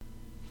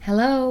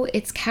Hello,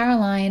 it's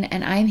Caroline,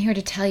 and I'm here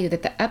to tell you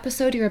that the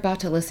episode you're about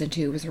to listen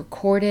to was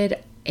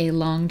recorded a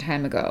long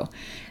time ago.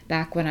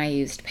 Back when I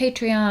used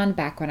Patreon,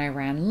 back when I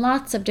ran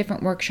lots of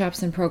different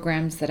workshops and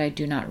programs that I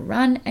do not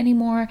run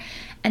anymore,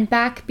 and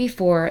back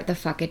before the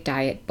Fuck It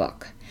Diet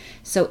book.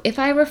 So if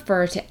I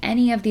refer to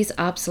any of these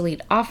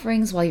obsolete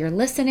offerings while you're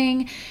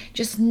listening,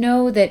 just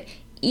know that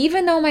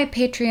even though my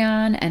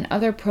Patreon and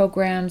other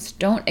programs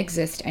don't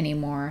exist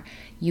anymore,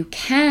 you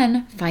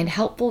can find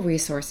helpful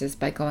resources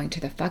by going to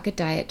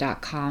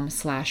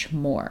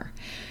thefuckitdiet.com/more.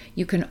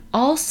 You can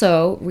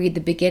also read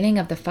the beginning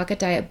of the Fuck It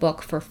Diet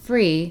book for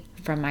free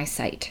from my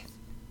site.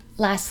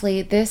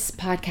 Lastly, this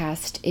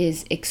podcast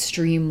is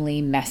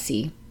extremely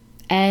messy.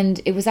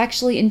 And it was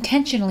actually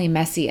intentionally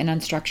messy and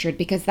unstructured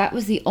because that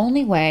was the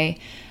only way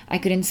I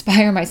could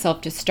inspire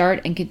myself to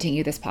start and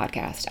continue this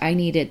podcast. I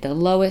needed the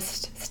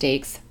lowest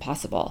stakes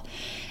possible.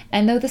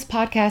 And though this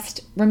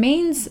podcast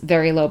remains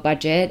very low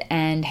budget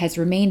and has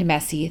remained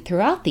messy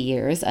throughout the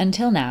years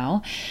until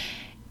now,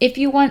 if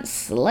you want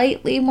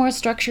slightly more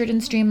structured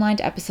and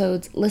streamlined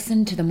episodes,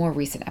 listen to the more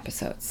recent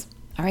episodes.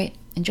 All right,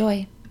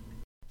 enjoy.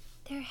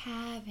 They're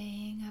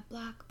having a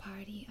block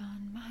party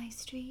on my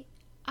street.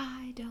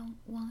 I don't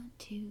want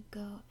to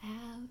go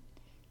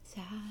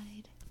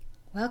outside.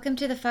 Welcome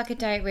to the Fuck It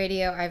Diet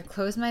Radio. I've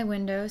closed my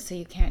window so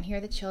you can't hear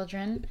the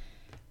children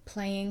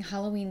playing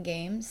Halloween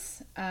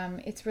games.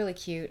 It's really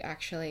cute,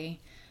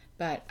 actually,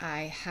 but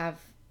I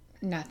have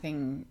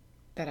nothing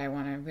that I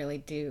want to really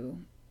do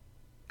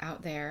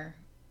out there.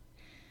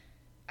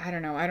 I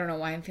don't know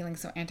why I'm feeling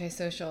so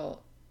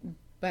antisocial,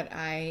 but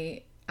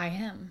I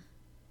am.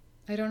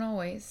 I don't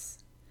always.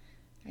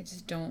 I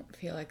just don't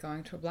feel like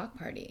going to a block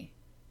party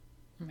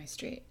on my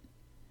street.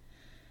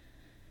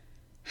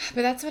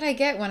 But that's what I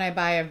get when I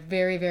buy a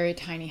very, very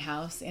tiny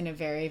house in a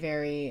very,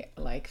 very,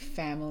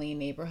 family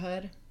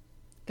neighborhood.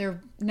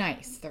 They're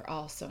nice. They're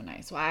all so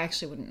nice. Well, I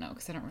actually wouldn't know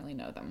because I don't really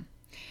know them.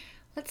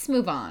 Let's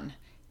move on.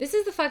 This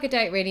is the Fuck It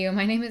Diet Radio.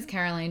 My name is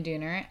Caroline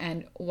Dooner,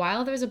 and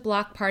while there's a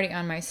block party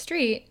on my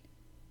street,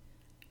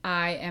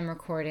 I am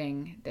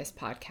recording this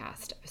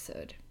podcast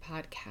episode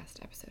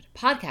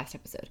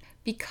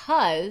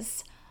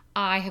because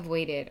I have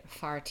waited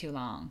far too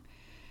long,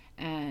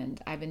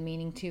 and I've been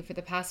meaning to for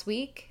the past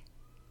week,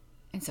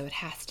 and so it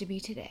has to be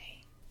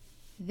today.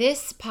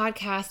 This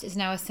podcast is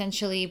now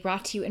essentially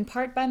brought to you in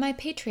part by my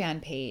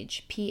Patreon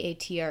page,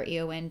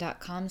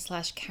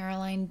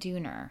 patreon.com/Caroline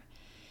Dooner.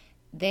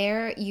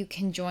 There you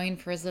can join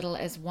for as little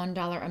as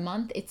 $1 a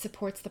month. It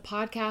supports the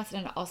podcast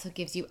and it also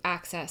gives you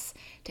access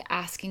to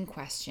asking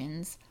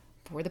questions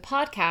for the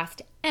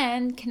podcast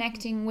and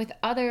connecting with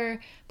other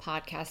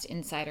podcast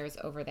insiders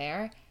over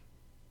there.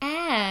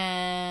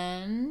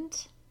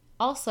 And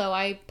also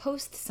I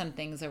post some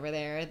things over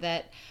there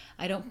that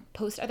I don't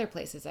post other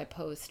places. I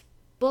post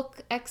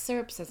book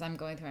excerpts as I'm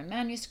going through my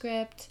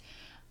manuscript.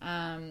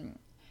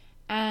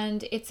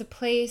 And it's a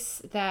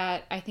place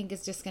that I think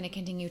is just going to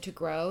continue to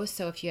grow.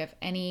 So if you have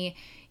any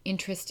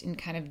interest in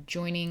kind of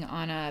joining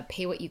on a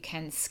pay what you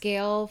can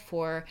scale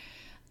for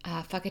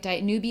Fuck It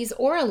Diet newbies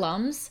or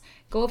alums,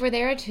 go over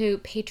there to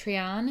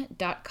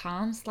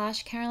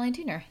patreon.com/Caroline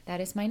Dooner.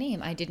 That is my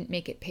name. I didn't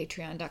make it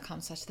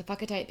patreon.com/The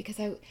Fuck It Diet because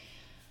I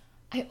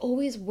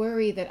always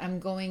worry that I'm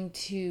going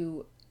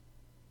to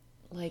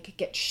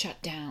get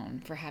shut down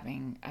for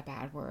having a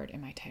bad word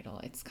in my title.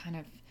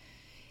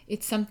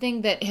 It's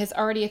something that has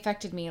already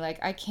affected me.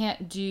 I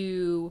can't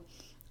do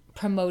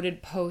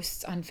promoted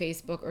posts on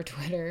Facebook or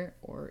Twitter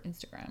or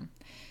Instagram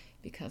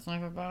because I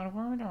have a bad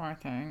word or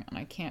anything, and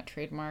I can't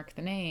trademark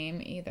the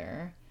name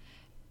either.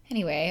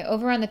 Anyway,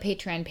 over on the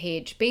Patreon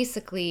page,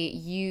 basically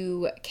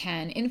you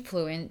can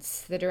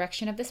influence the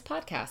direction of this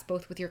podcast,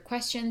 both with your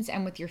questions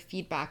and with your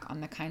feedback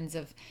on the kinds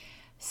of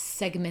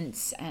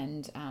segments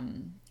and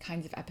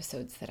kinds of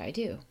episodes that I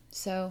do.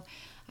 So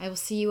I will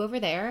see you over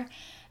there.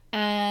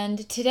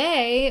 And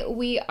today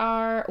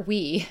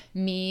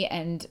me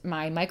and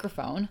my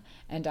microphone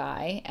and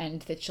I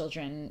and the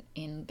children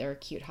in their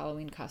cute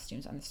Halloween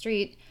costumes on the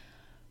street,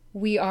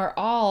 we are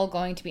all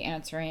going to be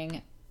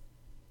answering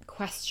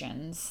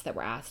questions that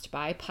were asked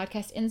by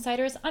podcast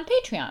insiders on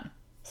Patreon.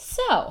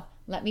 So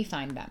let me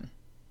find them.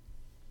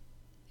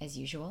 As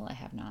usual, I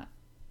have not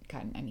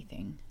gotten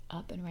anything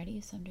up and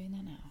ready, so I'm doing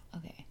that now.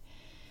 Okay.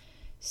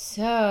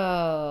 So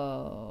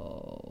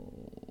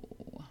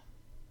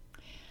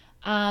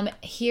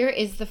here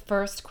is the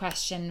first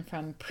question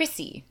from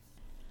Prissy.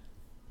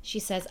 She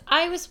says,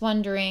 I was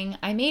wondering,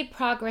 I made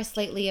progress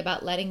lately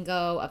about letting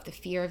go of the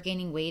fear of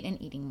gaining weight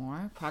and eating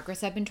more.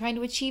 Progress I've been trying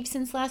to achieve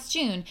since last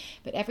June,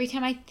 but every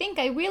time I think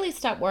I really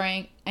stop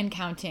worrying and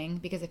counting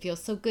because it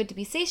feels so good to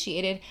be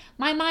satiated,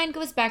 my mind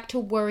goes back to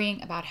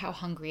worrying about how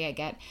hungry I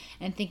get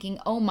and thinking,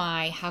 oh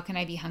my, how can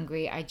I be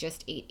hungry? I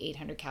just ate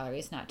 800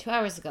 calories not 2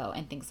 hours ago,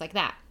 and things like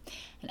that.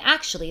 And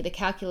actually, the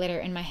calculator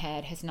in my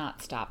head has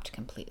not stopped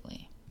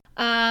completely.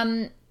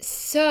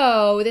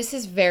 So this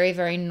is very,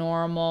 very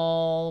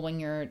normal when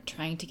you're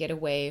trying to get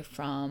away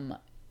from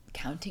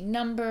counting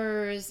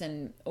numbers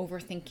and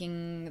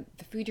overthinking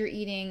the food you're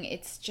eating.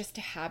 It's just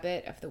a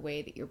habit of the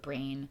way that your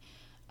brain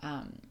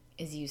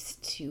is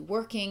used to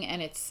working,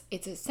 and it's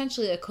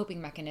essentially a coping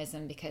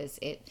mechanism because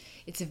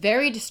it's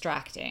very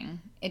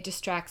distracting. It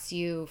distracts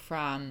you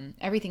from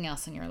everything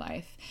else in your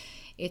life.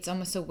 It's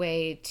almost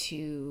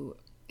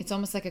it's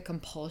almost like a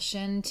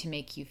compulsion to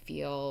make you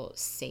feel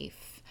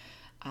safe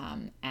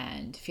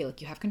and feel like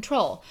you have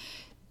control.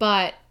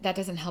 But that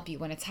doesn't help you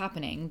when it's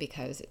happening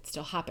because it's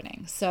still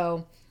happening.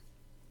 So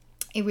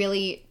it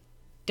really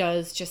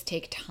does just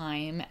take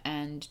time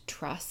and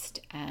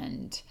trust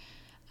and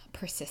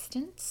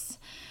persistence.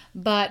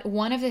 But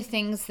one of the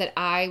things that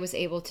I was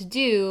able to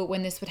do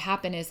when this would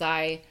happen is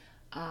I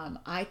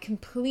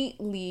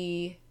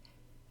completely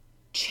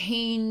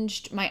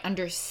changed my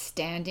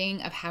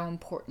understanding of how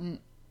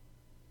important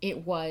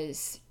it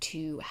was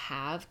to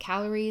have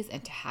calories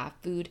and to have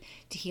food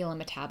to heal a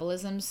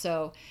metabolism.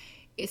 So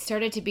it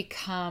started to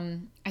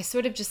become, I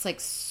sort of just like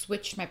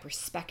switched my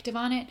perspective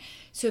on it.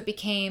 So it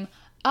became,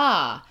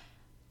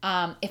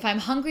 if I'm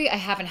hungry, I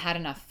haven't had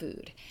enough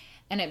food.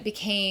 And it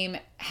became,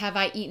 have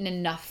I eaten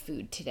enough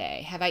food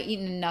today? Have I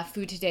eaten enough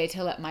food today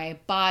to let my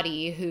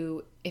body,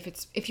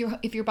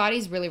 if your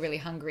body's really, really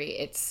hungry,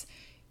 it's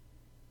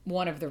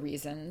one of the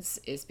reasons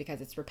is because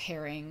it's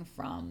repairing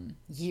from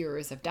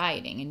years of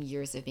dieting and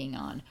years of being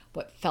on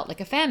what felt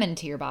like a famine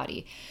to your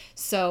body.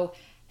 So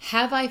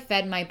have I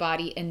fed my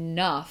body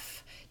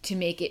enough to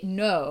make it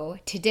know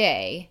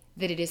today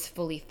that it is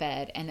fully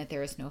fed and that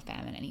there is no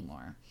famine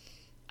anymore?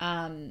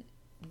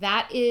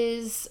 That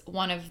is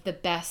one of the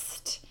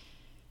best.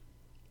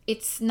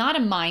 It's not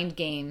a mind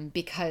game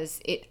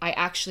because I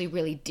actually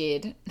really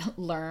did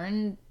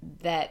learn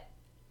that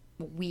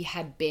we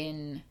had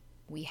been,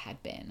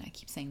 I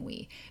keep saying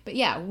we, but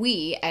yeah,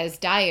 we as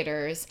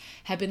dieters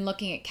have been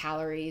looking at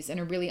calories in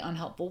a really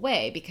unhelpful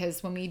way,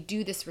 because when we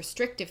do this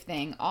restrictive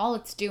thing, all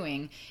it's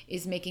doing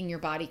is making your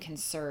body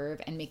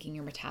conserve and making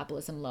your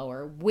metabolism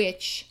lower,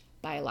 which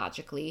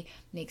biologically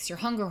makes your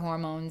hunger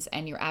hormones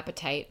and your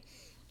appetite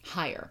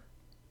higher.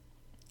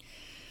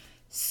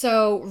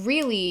 So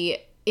really,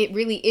 it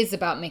really is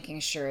about making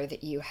sure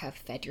that you have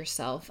fed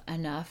yourself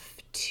enough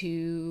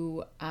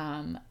to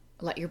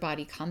let your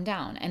body calm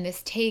down. And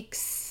this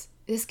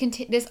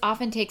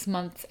often takes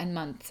months and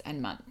months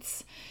and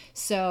months.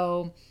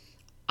 So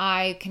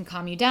I can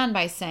calm you down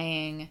by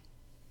saying,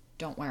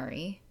 don't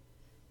worry.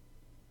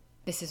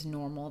 This is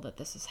normal that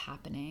this is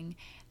happening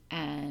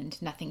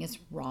and nothing is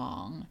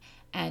wrong.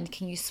 And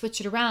can you switch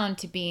it around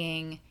to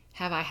being,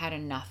 have I had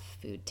enough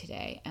food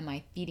today? Am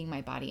I feeding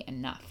my body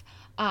enough?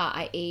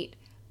 I ate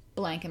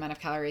blank amount of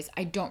calories.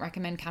 I don't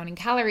recommend counting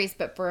calories,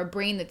 but for a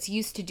brain that's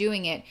used to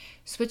doing it,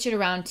 switch it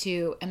around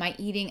to, am I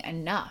eating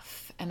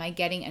enough? Am I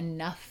getting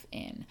enough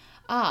in?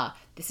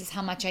 This is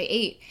how much I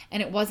ate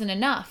and it wasn't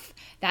enough.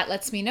 That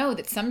lets me know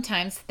that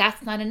sometimes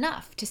that's not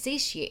enough to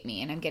satiate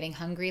me and I'm getting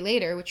hungry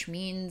later, which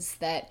means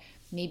that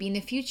maybe in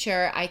the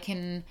future I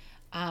can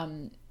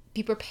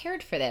be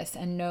prepared for this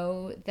and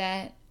know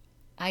that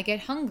I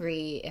get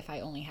hungry if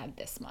I only had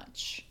this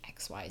much,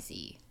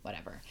 XYZ,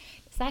 whatever.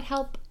 Does that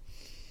help?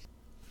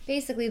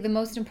 Basically, the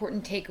most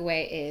important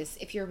takeaway is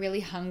if you're really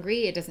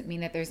hungry, it doesn't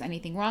mean that there's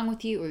anything wrong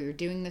with you or you're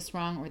doing this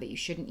wrong or that you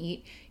shouldn't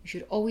eat. You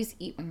should always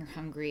eat when you're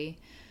hungry.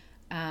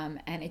 And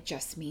it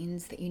just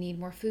means that you need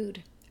more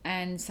food.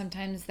 And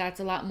sometimes that's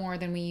a lot more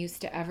than we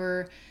used to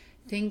ever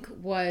think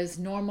was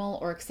normal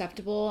or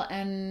acceptable,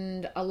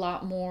 and a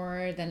lot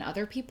more than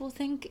other people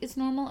think is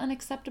normal and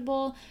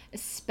acceptable,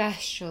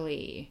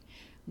 especially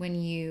when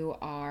you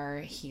are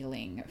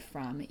healing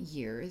from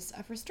years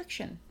of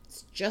restriction.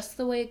 It's just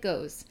the way it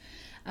goes.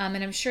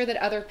 And I'm sure that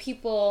other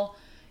people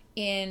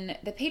in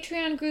the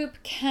Patreon group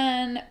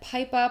can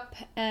pipe up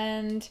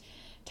and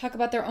talk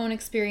about their own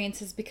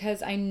experiences,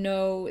 because I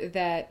know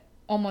that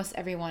almost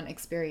everyone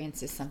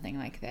experiences something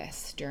like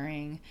this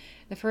during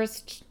the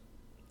first,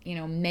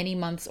 many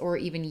months or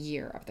even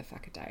year of the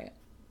Fuck It diet.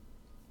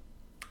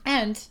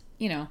 And,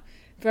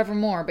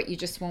 forevermore, but you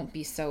just won't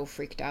be so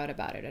freaked out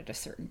about it at a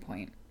certain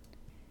point.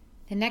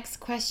 The next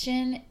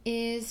question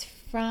is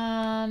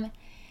from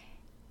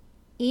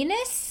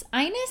Ines?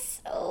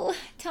 Oh,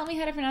 tell me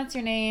how to pronounce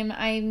your name.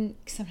 I'm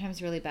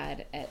sometimes really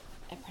bad at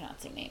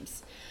pronouncing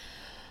names.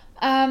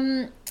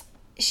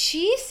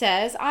 She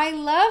says, I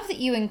love that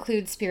you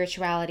include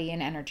spirituality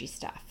and energy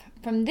stuff.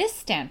 From this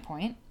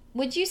standpoint,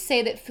 would you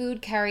say that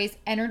food carries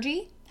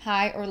energy,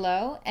 high or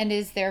low, and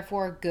is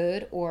therefore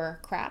good or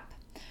crap?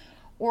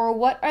 Or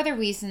what are the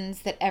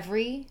reasons that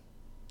every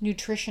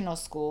nutritional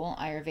school,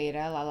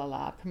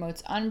 Ayurveda,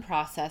 promotes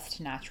unprocessed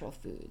natural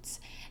foods?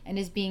 And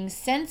is being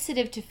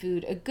sensitive to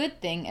food a good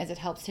thing, as it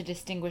helps to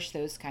distinguish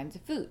those kinds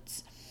of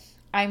foods?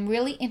 I'm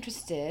really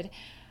interested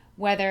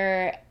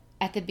whether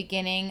at the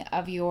beginning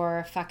of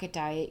your Fuck It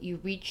diet you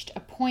reached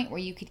a point where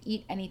you could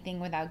eat anything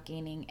without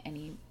gaining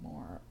any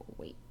more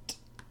weight.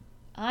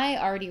 I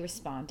already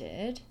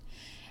responded.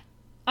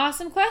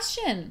 Awesome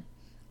question.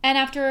 And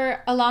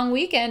after a long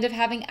weekend of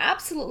having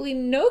absolutely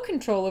no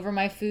control over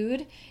my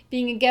food,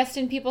 being a guest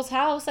in people's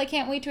house, I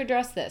can't wait to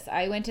address this.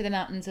 I went to the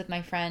mountains with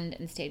my friend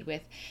and stayed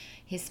with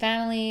his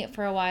family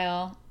for a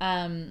while.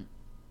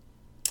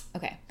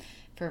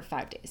 For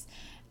 5 days.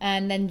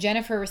 And then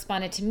Jennifer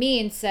responded to me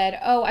and said,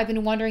 oh, I've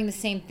been wondering the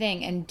same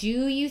thing. And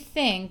do you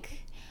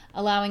think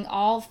allowing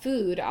all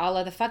food, a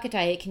la the Fuck It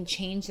diet, can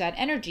change that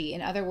energy?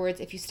 In other words,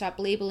 if you stop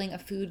labeling a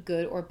food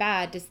good or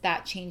bad, does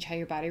that change how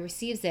your body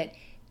receives it?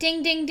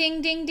 Ding, ding,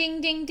 ding, ding,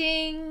 ding, ding,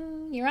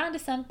 ding. You're onto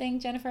something,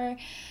 Jennifer.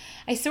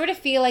 I sort of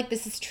feel like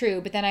this is true,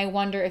 but then I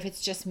wonder if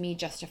it's just me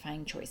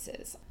justifying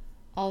choices.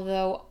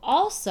 Although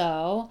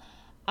also,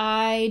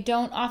 I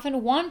don't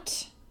often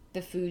want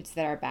the foods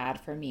that are bad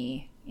for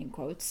me, in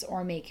quotes,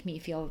 or make me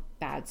feel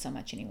bad so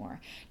much anymore.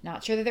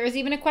 Not sure that there was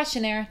even a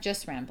question there,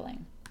 just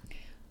rambling.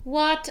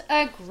 What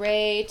a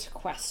great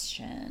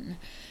question.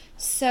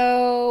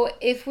 So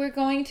if we're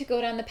going to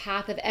go down the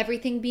path of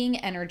everything being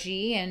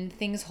energy and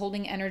things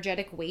holding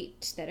energetic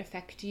weight that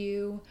affect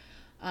you,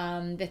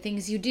 the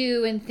things you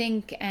do and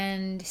think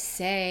and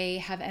say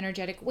have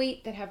energetic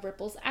weight that have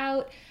ripples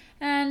out,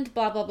 and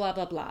blah, blah, blah,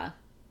 blah, blah.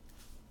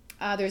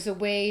 There's a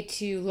way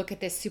to look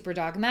at this super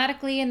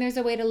dogmatically, and there's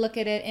a way to look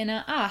at it in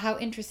a, how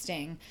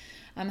interesting.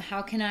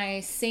 How can I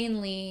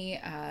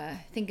sanely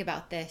think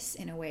about this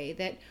in a way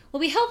that will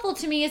be helpful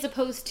to me as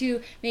opposed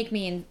to make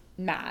me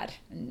mad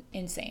and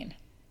insane?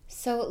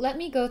 So let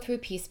me go through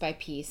piece by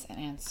piece and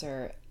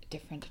answer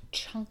different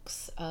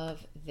chunks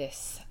of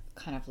this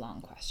kind of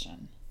long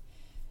question.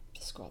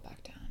 Just scroll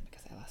back down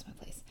because I lost my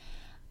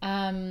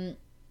place.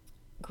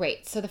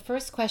 Great. So the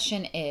first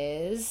question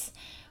is,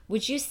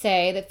 would you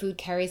say that food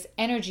carries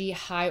energy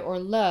high or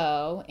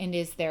low and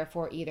is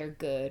therefore either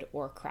good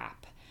or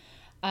crap?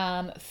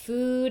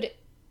 Food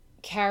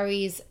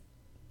carries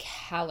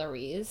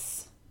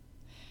calories,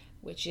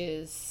 which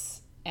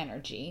is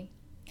energy.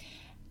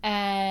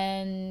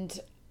 And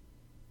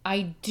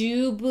I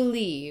do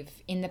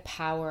believe in the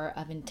power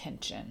of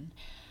intention,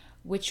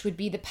 which would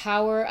be the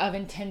power of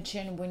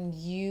intention when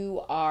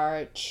you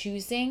are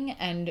choosing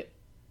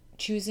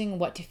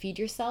what to feed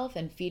yourself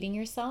and feeding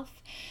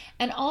yourself.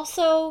 And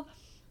also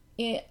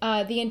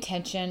the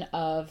intention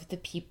of the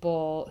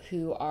people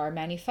who are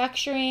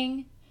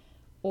manufacturing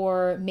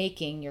or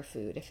making your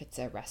food if it's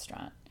a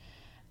restaurant.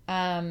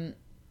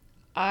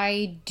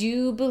 I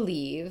do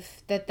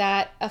believe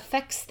that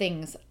affects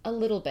things a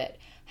little bit.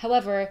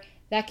 However,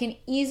 that can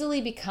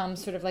easily become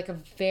sort of like a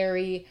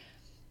very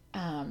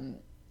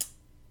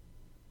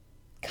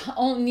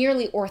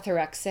nearly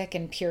orthorexic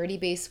and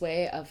purity-based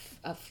way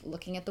of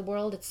looking at the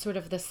world. It's sort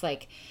of this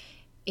like,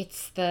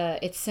 it's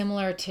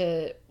similar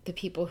to the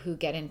people who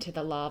get into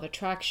the law of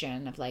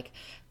attraction of like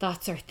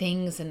thoughts are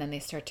things, and then they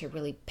start to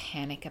really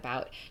panic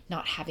about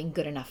not having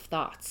good enough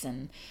thoughts,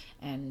 and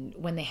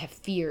when they have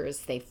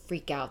fears they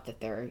freak out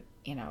that they're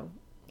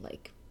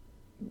like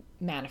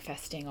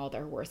manifesting all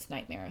their worst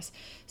nightmares.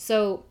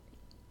 So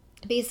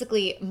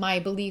basically my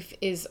belief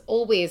is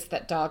always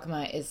that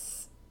dogma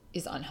is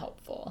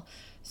unhelpful.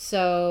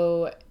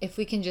 So if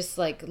we can just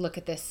like look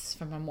at this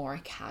from a more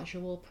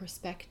casual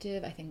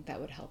perspective, I think that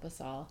would help us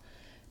all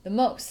the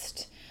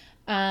most.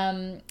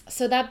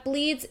 So that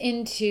bleeds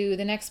into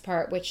the next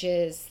part, which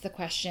is the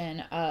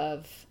question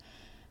of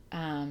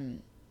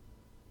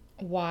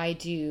why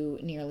do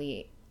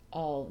nearly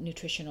all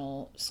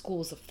nutritional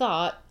schools of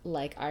thought,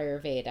 like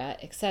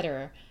Ayurveda,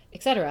 etc.,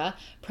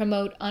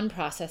 promote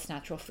unprocessed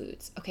natural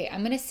foods? Okay,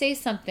 I'm going to say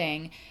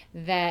something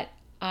that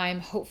I'm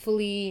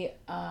hopefully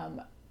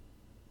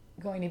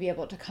going to be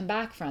able to come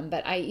back from,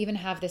 but I even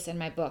have this in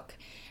my book,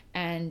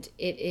 and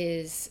it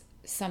is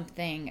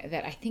something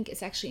that I think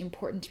is actually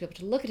important to be able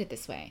to look at it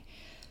this way.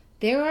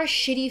 There are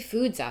shitty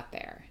foods out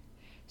there,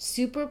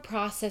 super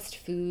processed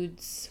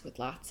foods with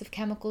lots of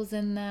chemicals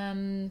in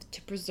them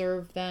to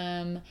preserve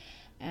them,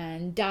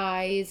 and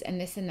dyes and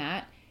this and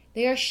that.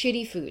 They are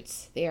shitty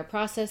foods. They are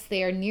processed,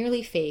 they are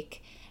nearly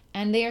fake,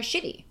 and they are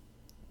shitty.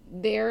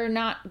 They're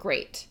not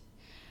great.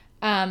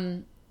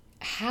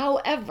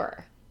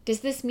 However,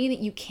 does this mean that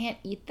you can't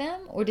eat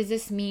them? Or does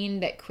this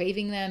mean that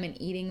craving them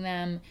and eating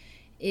them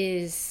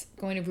is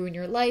going to ruin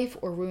your life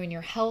or ruin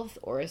your health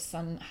or is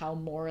somehow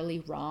morally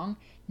wrong?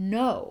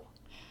 No.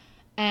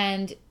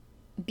 And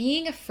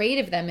being afraid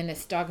of them in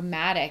this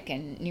dogmatic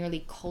and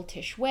nearly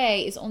cultish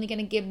way is only going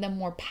to give them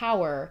more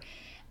power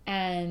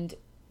and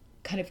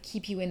kind of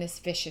keep you in this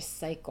vicious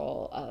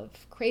cycle of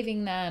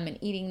craving them and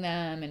eating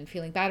them and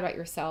feeling bad about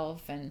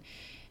yourself and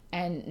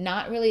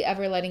not really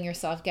ever letting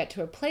yourself get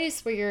to a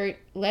place where you're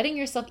letting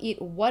yourself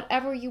eat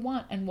whatever you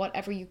want and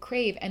whatever you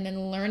crave, and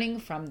then learning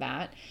from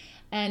that.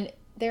 And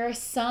there are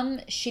some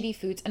shitty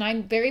foods, and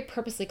I'm very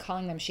purposely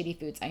calling them shitty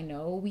foods. I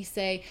know we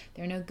say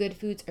there are no good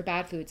foods or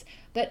bad foods,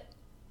 but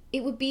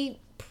it would be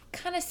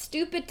kind of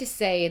stupid to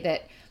say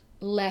that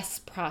less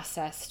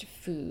processed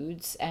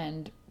foods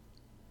and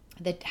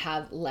that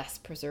have less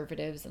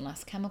preservatives and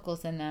less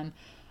chemicals in them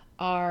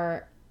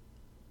are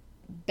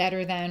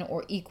better than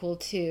or equal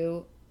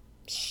to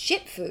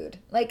shit food.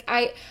 Like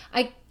I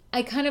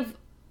kind of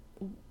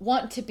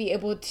want to be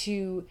able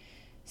to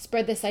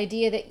spread this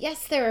idea that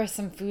yes, there are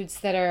some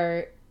foods that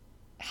are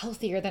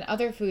healthier than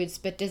other foods,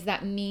 but does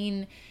that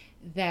mean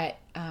that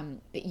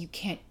that you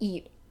can't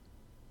eat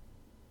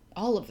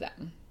all of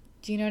them?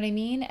 Do you know what I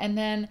mean? And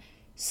then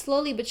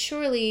slowly but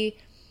surely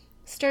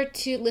start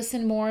to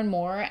listen more and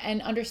more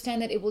and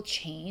understand that it will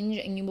change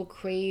and you will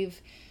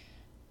crave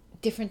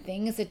different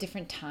things at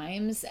different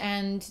times,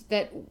 and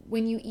that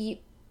when you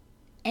eat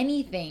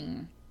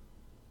anything,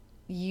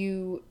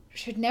 you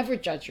should never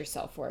judge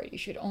yourself for it. You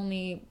should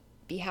only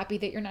be happy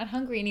that you're not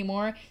hungry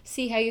anymore,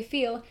 see how you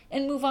feel,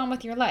 and move on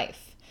with your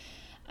life.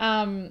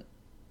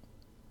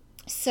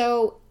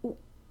 So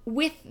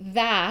with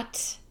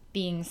that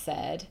being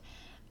said,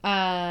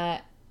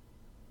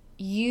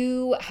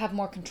 you have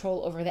more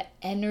control over the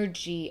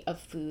energy of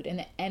food and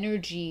the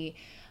energy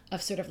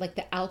of sort of like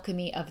the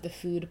alchemy of the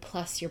food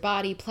plus your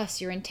body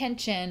plus your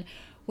intention,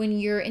 when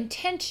your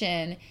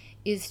intention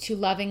is to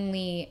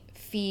lovingly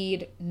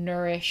feed,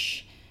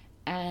 nourish,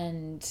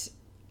 and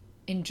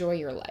enjoy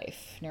your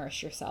life,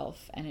 nourish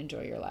yourself and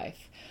enjoy your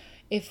life.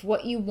 If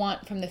what you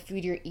want from the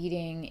food you're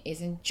eating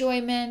is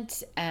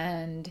enjoyment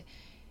and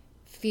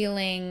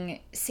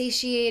feeling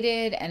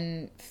satiated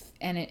and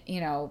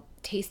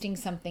tasting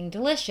something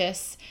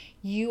delicious,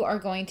 you are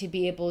going to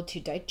be able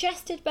to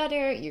digest it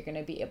better. You're going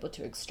to be able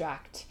to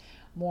extract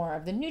more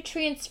of the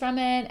nutrients from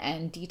it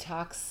and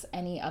detox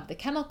any of the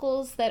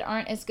chemicals that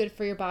aren't as good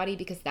for your body,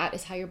 because that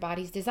is how your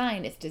body's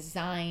designed. It's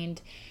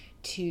designed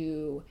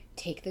to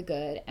take the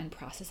good and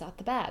process out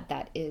the bad.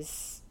 That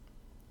is,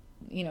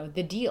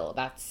 the deal.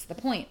 That's the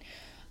point.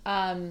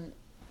 Are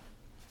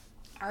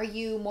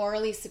you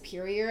morally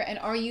superior, and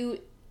are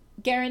you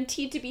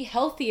guaranteed to be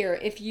healthier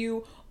if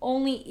you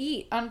only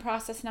eat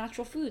unprocessed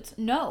natural foods?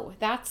 No,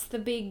 that's the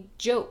big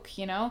joke,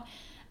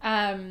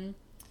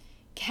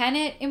 Can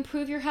it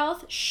improve your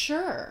health?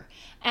 Sure.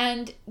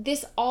 And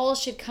this all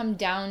should come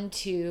down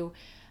to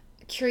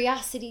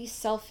curiosity,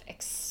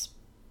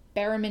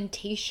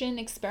 self-experimentation,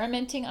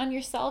 experimenting on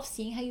yourself,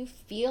 seeing how you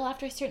feel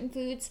after certain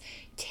foods,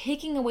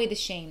 taking away the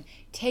shame,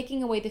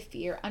 taking away the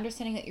fear,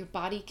 understanding that your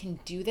body can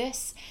do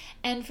this.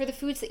 And for the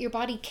foods that your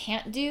body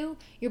can't do,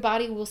 your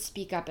body will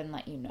speak up and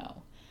let you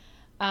know.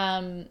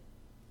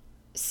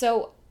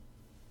 So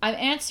I'm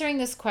answering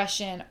this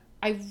question.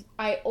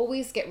 I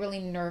always get really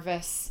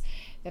nervous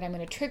that I'm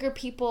going to trigger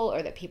people,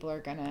 or that people are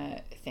going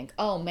to think,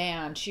 oh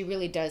man, she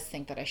really does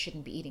think that I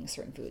shouldn't be eating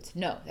certain foods.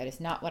 No, that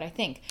is not what I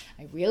think.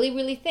 I really,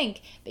 really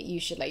think that you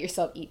should let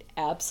yourself eat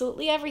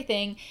absolutely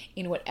everything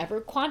in whatever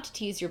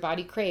quantities your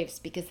body craves,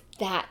 because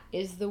that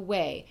is the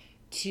way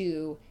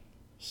to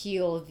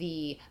heal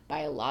the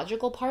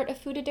biological part of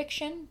food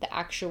addiction, the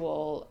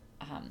actual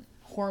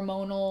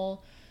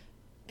hormonal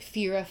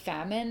fear of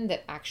famine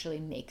that actually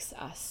makes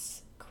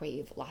us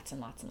crave lots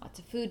and lots and lots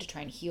of food to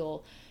try and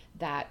heal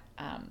that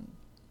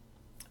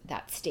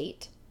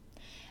state.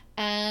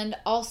 And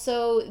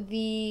also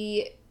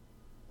the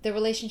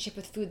relationship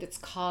with food that's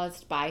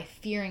caused by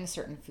fearing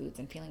certain foods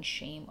and feeling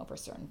shame over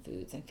certain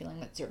foods and feeling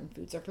that certain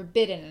foods are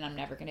forbidden and I'm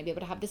never going to be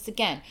able to have this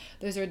again.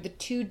 Those are the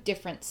two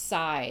different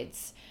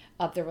sides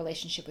of the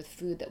relationship with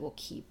food that will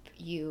keep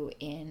you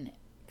in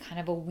kind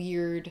of a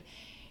weird,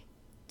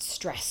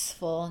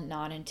 stressful,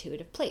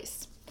 non-intuitive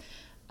place.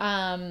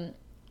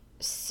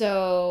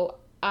 So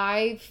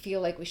I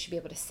feel like we should be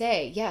able to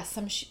say, yes,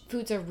 some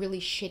foods are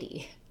really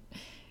shitty.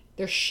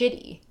 They're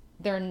shitty.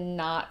 They're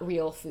not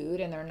real food,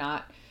 and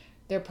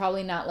they're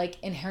probably not like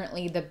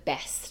inherently the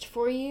best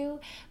for you.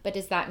 But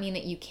does that mean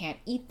that you can't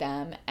eat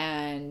them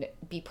and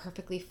be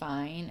perfectly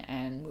fine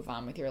and move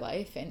on with your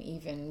life and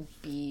even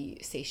be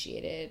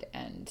satiated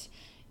and,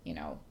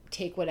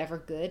 take whatever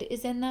good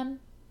is in them?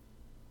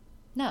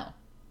 No.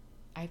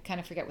 I kind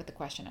of forget what the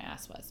question I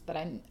asked was, but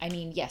I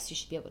mean, yes, you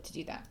should be able to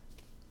do that.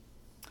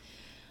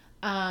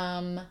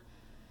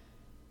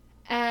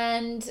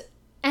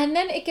 And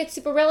then it gets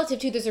super relative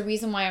too. There's a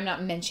reason why I'm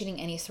not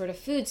mentioning any sort of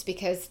foods,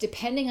 because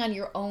depending on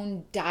your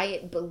own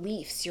diet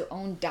beliefs, your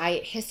own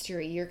diet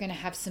history, you're going to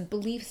have some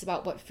beliefs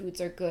about what foods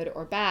are good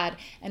or bad.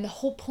 And the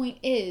whole point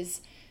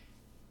is,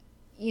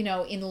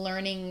 in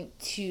learning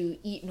to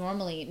eat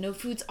normally, no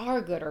foods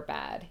are good or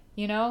bad,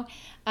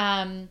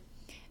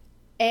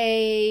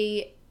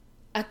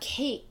 a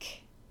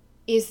cake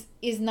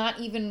is not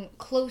even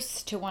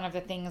close to one of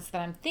the things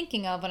that I'm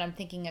thinking of when I'm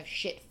thinking of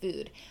shit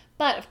food.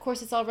 But of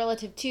course it's all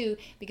relative too,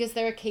 because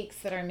there are cakes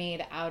that are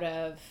made out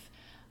of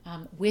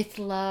with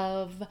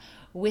love,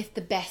 with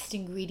the best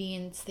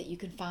ingredients that you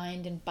can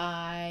find and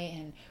buy,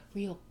 and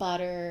real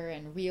butter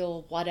and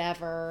real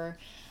whatever.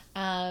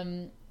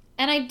 And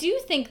I do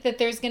think that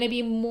there's going to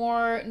be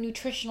more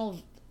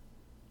nutritional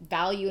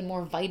value and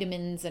more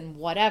vitamins and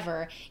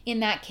whatever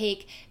in that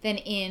cake than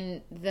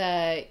in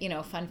the,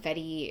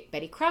 Funfetti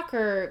Betty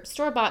Crocker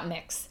store-bought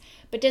mix.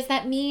 But does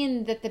that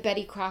mean that the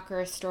Betty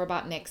Crocker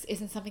store-bought mix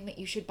isn't something that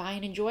you should buy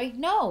and enjoy?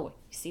 No.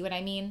 You see what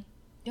I mean?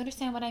 You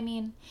understand what I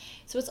mean?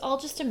 So it's all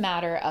just a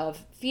matter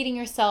of feeding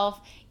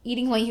yourself,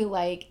 eating what you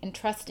like, and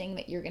trusting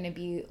that you're going to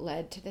be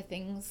led to the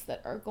things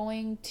that are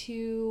going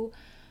to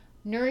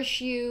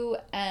nourish you.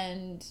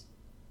 And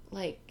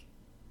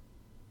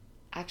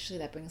actually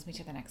that brings me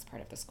to the next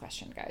part of this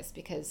question, guys,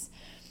 because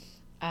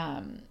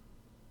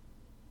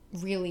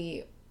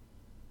really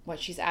what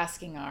she's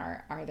asking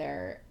are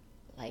there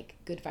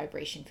good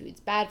vibration foods,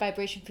 bad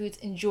vibration foods?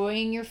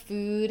 Enjoying your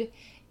food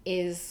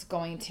is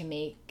going to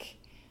make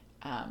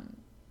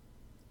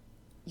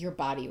your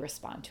body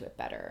respond to it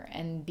better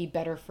and be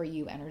better for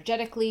you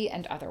energetically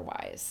and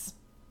otherwise.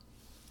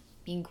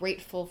 Being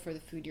grateful for the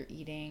food you're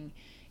eating,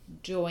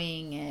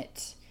 enjoying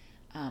it.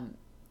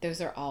 Those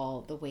are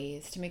all the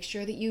ways to make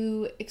sure that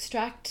you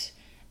extract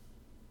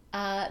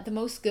the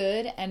most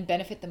good and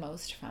benefit the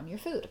most from your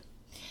food.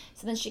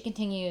 So then she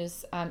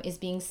continues, is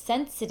being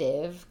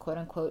sensitive, quote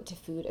unquote, to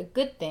food a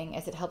good thing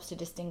as it helps to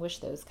distinguish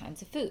those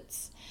kinds of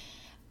foods?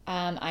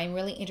 I'm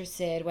really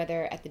interested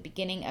whether at the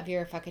beginning of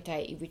your fuck it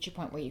diet you reach a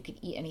point where you can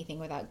eat anything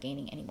without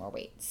gaining any more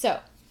weight. So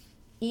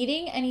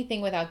eating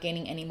anything without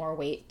gaining any more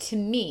weight, to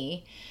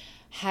me,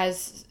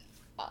 has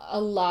a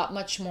lot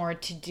much more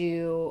to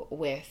do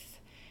with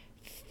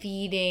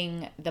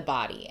feeding the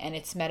body, and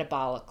it's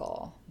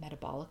metabolical.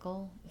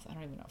 Metabolical? I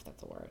don't even know if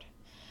that's a word.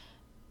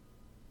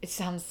 It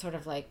sounds sort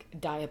of like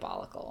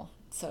diabolical,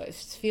 so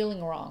it's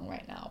feeling wrong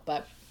right now.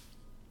 But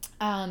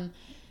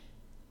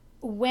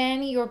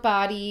when your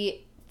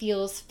body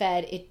feels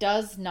fed, it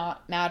does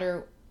not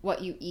matter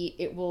what you eat,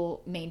 it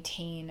will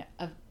maintain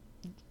a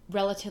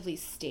relatively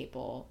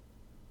stable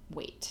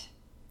weight.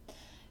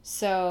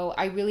 So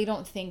I really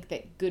don't think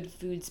that good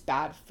foods,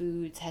 bad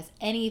foods has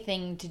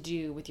anything to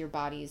do with your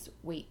body's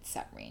weight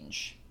set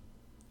range.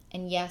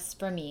 And yes,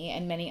 for me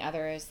and many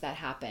others that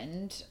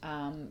happened,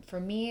 for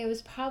me it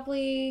was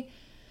probably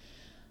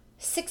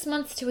 6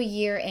 months to a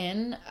year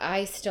in.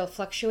 I still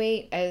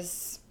fluctuate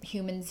as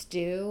humans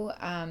do,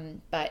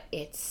 but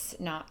it's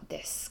not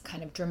this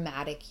kind of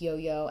dramatic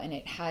yo-yo, and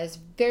it has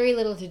very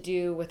little to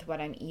do with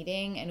what I'm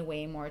eating and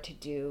way more to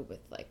do with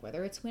like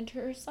whether it's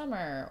winter or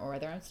summer or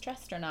whether I'm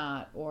stressed or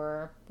not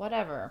or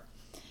whatever.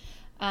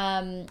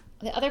 The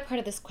other part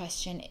of this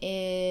question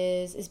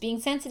is being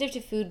sensitive to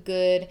food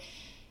good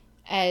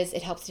as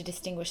it helps to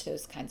distinguish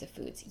those kinds of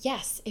foods?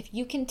 Yes, if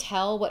you can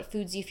tell what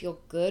foods you feel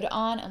good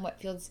on and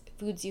what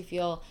foods you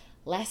feel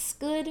less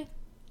good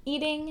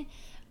eating,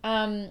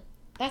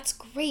 that's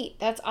great.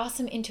 That's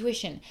awesome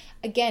intuition.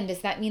 Again,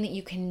 does that mean that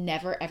you can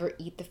never ever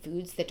eat the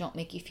foods that don't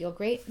make you feel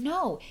great?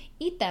 No,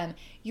 eat them.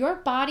 Your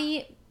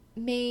body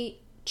may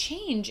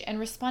change and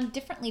respond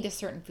differently to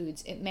certain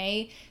foods. It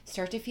may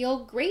start to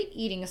feel great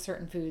eating a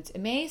certain foods. It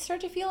may start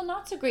to feel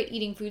not so great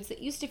eating foods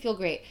that used to feel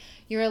great.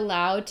 You're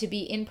allowed to be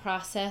in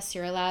process.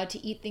 You're allowed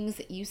to eat things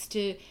that used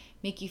to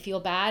make you feel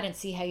bad and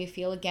see how you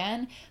feel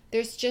again.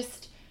 There's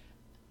just,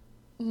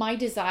 my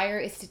desire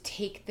is to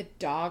take the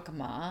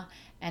dogma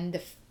and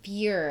the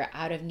fear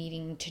out of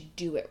needing to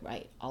do it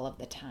right all of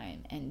the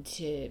time and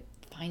to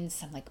find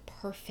some like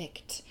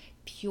perfect,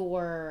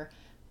 pure,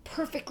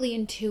 perfectly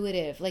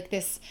intuitive, like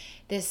this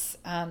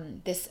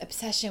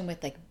obsession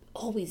with like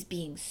always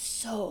being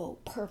so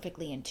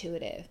perfectly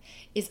intuitive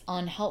is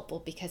unhelpful,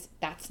 because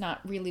that's not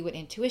really what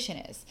intuition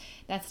is.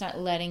 That's not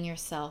letting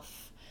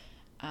yourself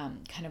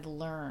kind of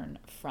learn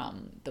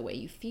from the way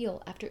you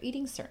feel after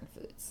eating certain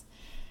foods.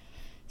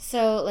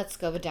 So let's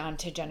go down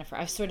to Jennifer.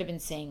 I've sort of been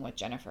saying what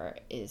Jennifer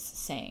is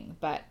saying,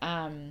 but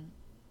I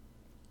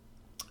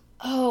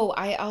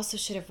also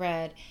should have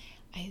read,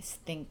 I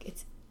think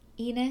it's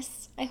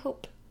Enos, I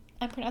hope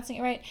I'm pronouncing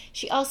it right.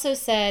 She also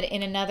said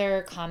in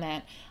another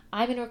comment,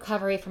 I'm in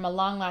recovery from a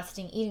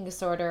long-lasting eating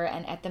disorder,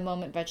 and at the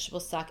moment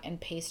vegetables suck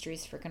and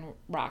pastries freaking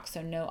rock,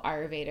 so no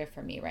Ayurveda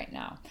for me right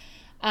now.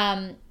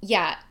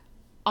 Yeah,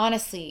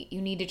 honestly,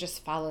 you need to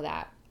just follow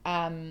that.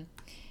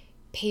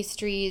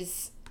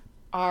 Pastries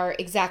are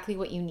exactly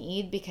what you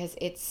need, because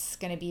it's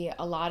going to be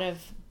a lot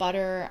of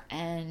butter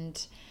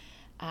and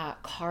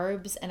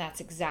carbs, and that's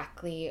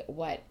exactly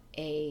what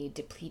a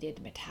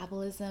depleted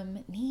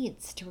metabolism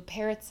needs to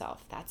repair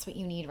itself. That's what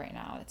you need right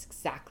now. That's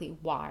exactly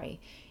why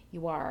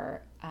you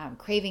are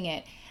craving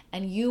it.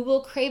 And you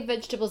will crave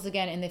vegetables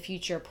again in the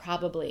future,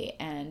 probably,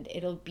 and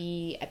it'll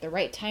be at the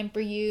right time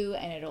for you,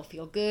 and it'll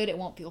feel good. It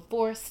won't feel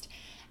forced.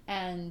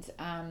 And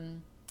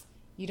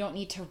you don't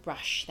need to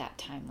rush that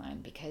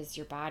timeline, because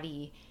your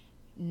body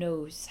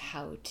knows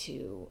how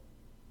to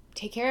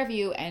take care of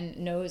you and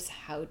knows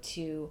how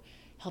to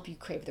help you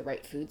crave the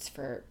right foods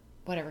for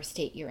whatever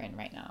state you're in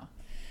right now.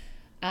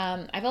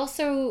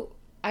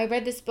 I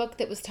read this book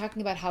that was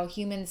talking about how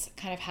humans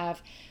kind of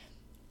have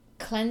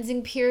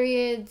cleansing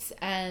periods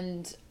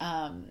and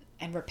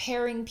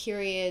repairing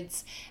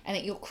periods, and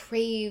that you'll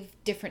crave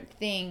different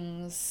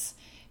things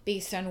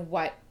based on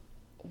what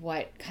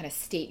kind of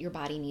state your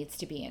body needs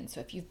to be in.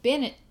 So if you've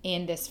been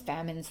in this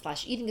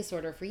famine/eating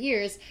disorder for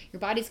years, your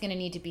body's going to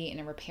need to be in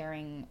a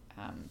repairing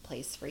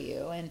place for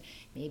you. And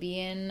maybe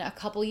in a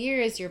couple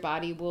years, your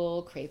body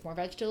will crave more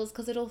vegetables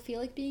because it'll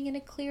feel like being in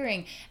a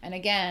clearing. And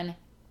again,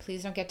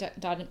 please don't get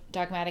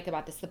dogmatic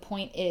about this. The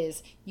point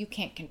is, you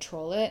can't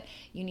control it.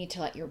 You need to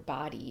let your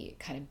body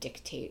kind of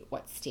dictate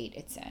what state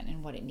it's in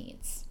and what it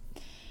needs.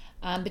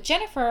 But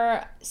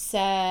Jennifer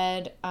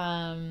said,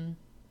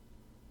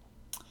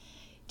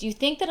 do you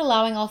think that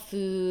allowing all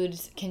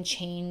foods can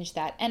change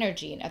that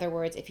energy? In other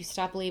words, if you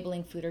stop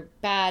labeling food or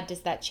bad,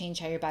 does that change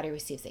how your body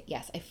receives it?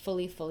 Yes, I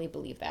fully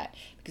believe that,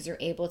 because you're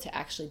able to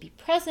actually be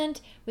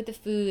present with the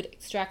food,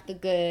 extract the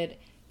good,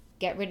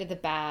 get rid of the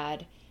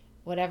bad,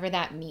 whatever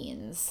that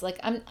means. Like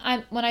I'm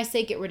when I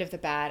say get rid of the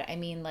bad, I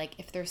mean like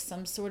if there's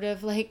some sort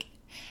of like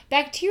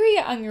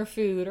bacteria on your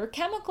food or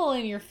chemical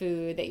in your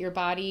food that your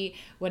body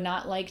would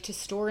not like to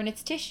store in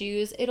its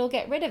tissues, it'll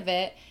get rid of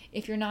it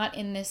if you're not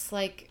in this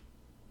like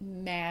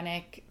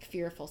manic,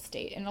 fearful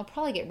state. And it'll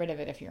probably get rid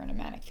of it if you're in a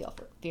manic,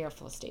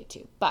 fearful state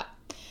too. But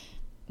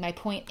my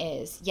point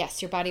is,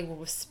 yes, your body will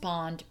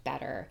respond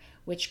better,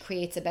 which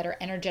creates a better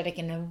energetic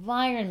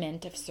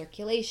environment of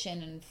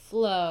circulation and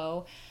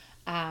flow.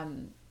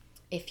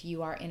 If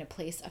you are in a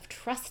place of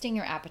trusting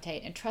your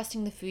appetite and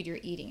trusting the food you're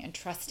eating and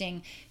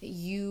trusting that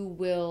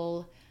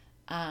you'll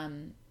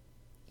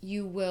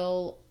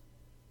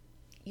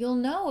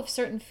know if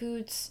certain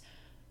foods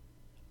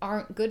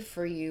aren't good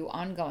for you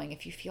ongoing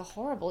if you feel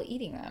horrible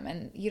eating them.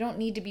 And you don't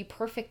need to be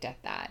perfect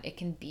at that. It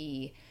can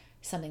be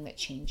something that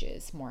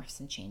changes,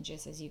 morphs and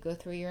changes as you go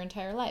through your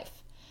entire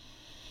life.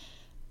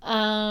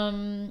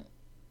 And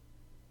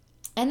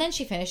then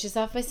she finishes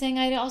off by saying,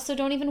 I also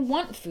don't even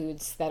want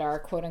foods that are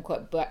quote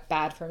unquote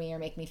bad for me or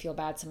make me feel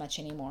bad so much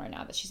anymore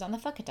now that she's on the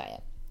fuck it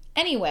diet.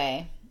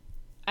 Anyway,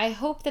 I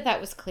hope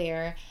that was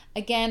clear.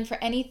 Again, for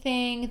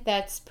anything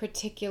that's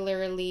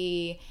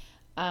particularly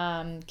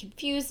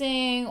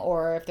confusing,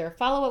 or if there are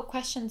follow-up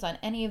questions on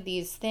any of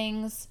these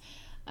things,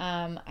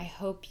 I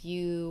hope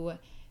you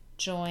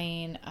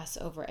join us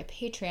over at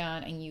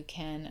Patreon and you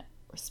can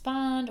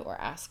respond or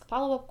ask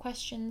follow-up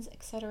questions,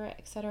 etc.,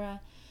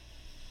 etc.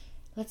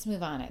 Let's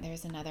move on.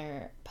 There's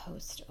another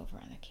post over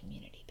on the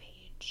community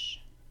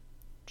page.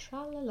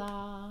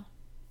 Tra-la-la.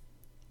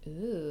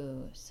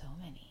 Ooh, so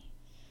many.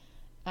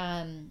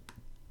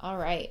 All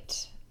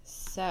right.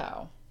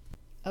 So,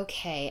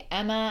 okay.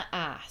 Emma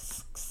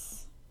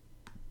asks,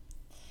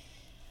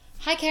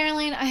 hi,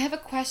 Caroline. I have a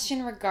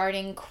question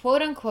regarding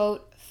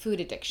quote-unquote food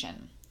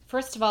addiction.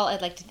 First of all,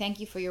 I'd like to thank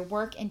you for your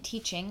work and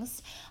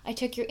teachings. I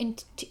took your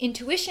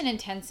intuition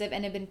intensive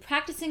and have been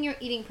practicing your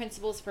eating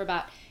principles for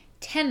about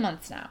 10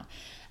 months now.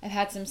 I've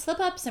had some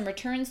slip-ups and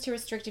returns to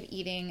restrictive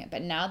eating,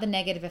 but now the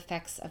negative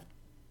effects of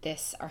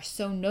this are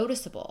so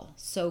noticeable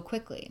so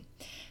quickly.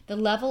 The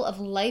level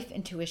of life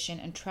intuition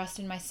and trust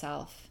in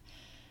myself,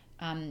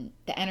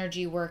 the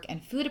energy work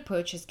and food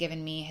approach has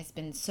given me has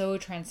been so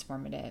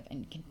transformative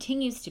and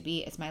continues to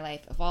be as my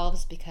life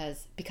evolves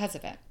because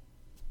of it.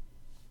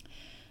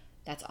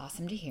 That's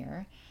awesome to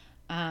hear.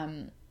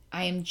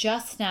 I am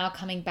just now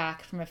coming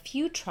back from a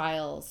few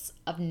trials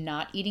of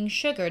not eating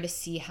sugar to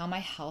see how my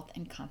health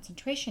and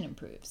concentration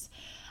improves.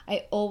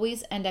 I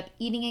always end up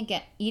eating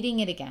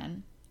it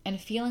again and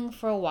feeling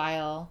for a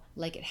while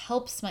like it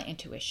helps my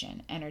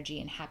intuition, energy,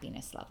 and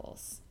happiness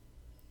levels.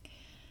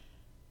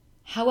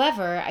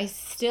 However, I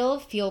still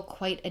feel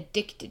quite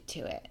addicted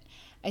to it.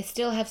 I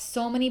still have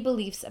so many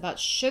beliefs about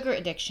sugar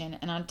addiction,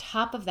 and on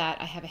top of that,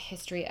 I have a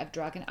history of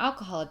drug and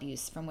alcohol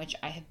abuse from which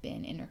I have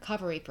been in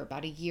recovery for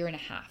about 1.5 years.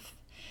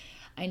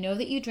 I know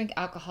that you drink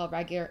alcohol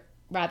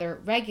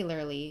rather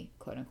regularly,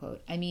 quote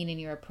unquote. I mean in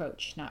your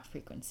approach, not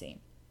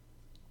frequency.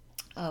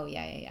 Oh,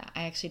 yeah.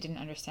 I actually didn't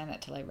understand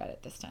that till I read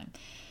it this time.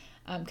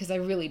 Because I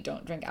really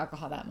don't drink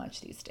alcohol that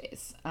much these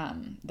days,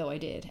 though I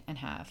did and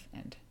have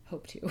and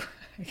hope to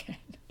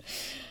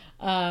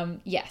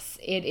again. Yes,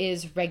 it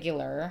is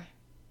regular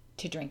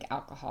to drink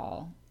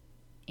alcohol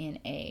in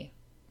a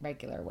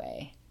regular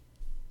way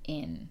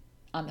on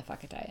the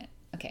Fuck It diet.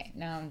 Okay,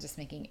 now I'm just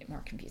making it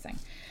more confusing.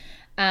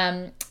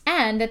 And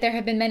that there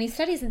have been many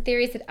studies and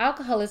theories that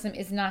alcoholism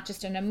is not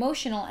just an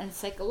emotional and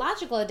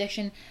psychological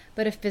addiction,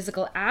 but a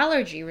physical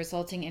allergy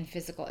resulting in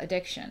physical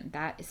addiction.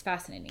 That is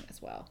fascinating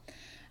as well.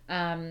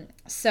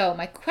 So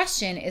my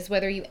question is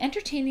whether you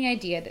entertain the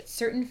idea that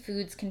certain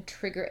foods can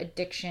trigger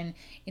addiction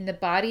in the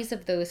bodies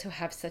of those who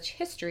have such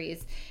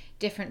histories,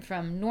 different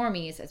from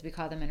normies, as we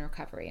call them in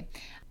recovery.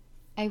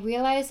 I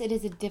realize it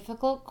is a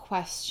difficult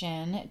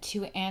question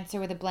to answer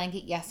with a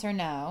blanket yes or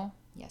no.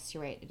 Yes,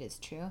 you're right, it is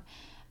true.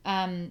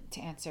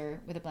 To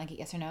answer with a blanket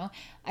yes or no.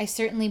 I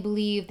certainly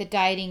believe that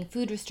dieting,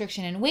 food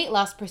restriction, and weight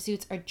loss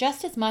pursuits are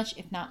just as much,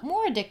 if not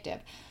more, addictive.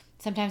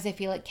 Sometimes I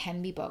feel it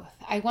can be both.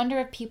 I wonder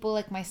if people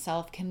like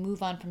myself can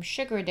move on from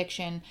sugar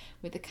addiction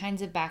with the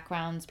kinds of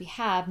backgrounds we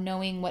have,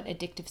 knowing what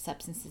addictive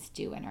substances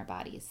do in our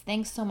bodies.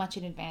 Thanks so much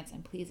in advance,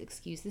 and please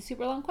excuse the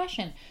super long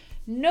question.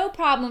 No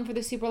problem for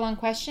the super long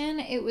question.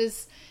 It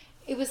was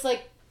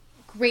like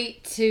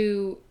great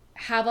to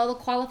have all the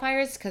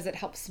qualifiers because it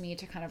helps me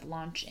to kind of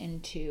launch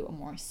into a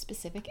more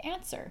specific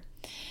answer.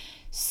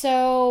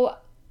 So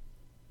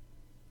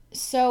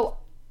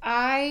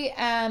I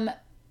am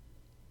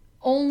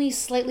only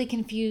slightly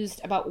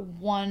confused about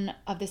one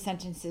of the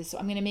sentences. So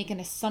I'm going to make an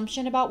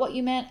assumption about what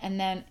you meant, and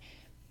then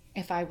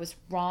if I was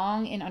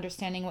wrong in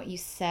understanding what you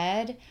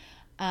said,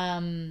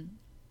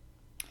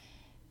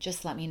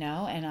 just let me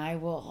know and I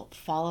will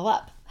follow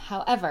up.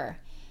 However,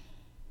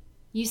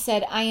 you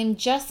said, I am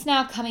just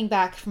now coming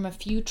back from a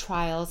few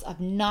trials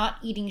of not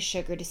eating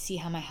sugar to see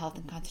how my health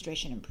and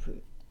concentration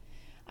improve.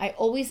 I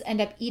always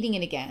end up eating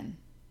it again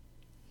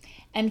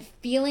and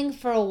feeling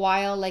for a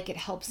while like it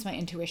helps my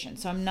intuition.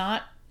 So I'm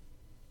not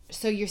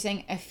So you're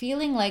saying a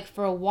feeling like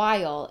for a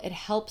while it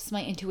helps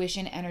my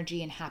intuition,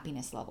 energy, and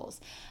happiness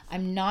levels.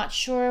 I'm not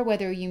sure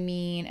whether you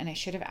mean, and I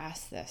should have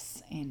asked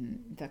this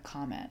in the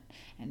comment,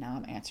 and now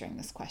I'm answering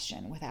this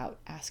question without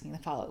asking the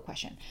follow-up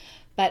question.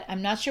 But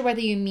I'm not sure whether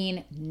you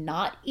mean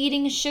not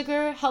eating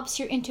sugar helps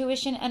your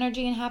intuition,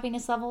 energy, and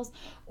happiness levels,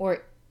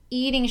 or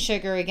eating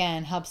sugar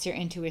again helps your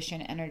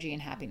intuition, energy,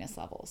 and happiness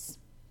levels.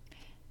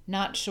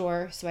 Not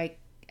sure, so I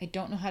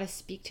don't know how to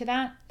speak to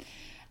that.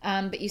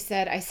 But you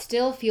said, I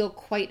still feel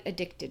quite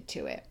addicted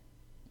to it.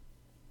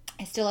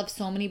 I still have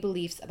so many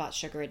beliefs about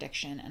sugar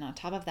addiction. And on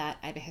top of that,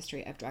 I have a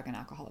history of drug and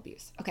alcohol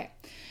abuse. Okay,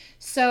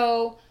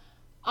 so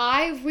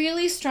I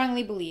really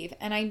strongly believe,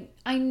 and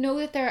I know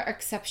that there are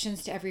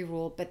exceptions to every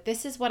rule, but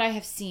this is what I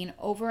have seen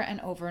over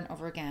and over and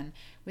over again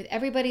with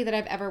everybody that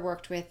I've ever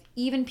worked with,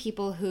 even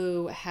people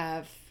who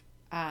have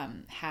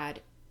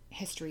had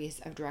histories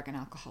of drug and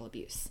alcohol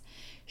abuse.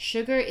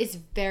 Sugar is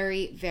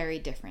very, very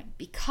different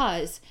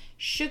because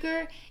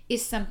sugar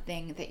is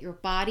something that your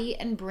body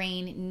and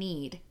brain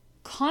need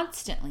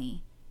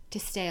constantly to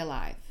stay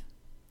alive.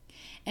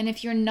 And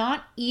if you're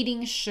not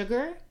eating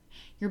sugar,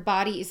 your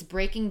body is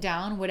breaking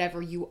down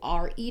whatever you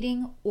are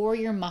eating or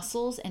your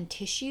muscles and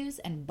tissues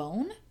and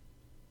bone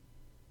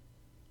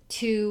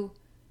to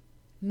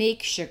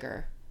make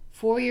sugar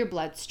for your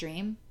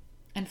bloodstream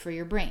and for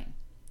your brain.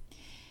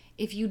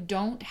 If you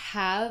don't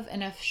have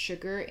enough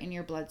sugar in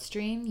your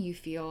bloodstream, you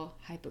feel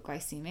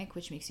hypoglycemic,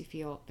 which makes you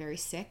feel very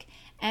sick,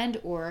 and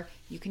or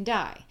you can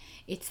die.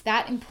 It's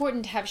that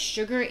important to have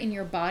sugar in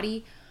your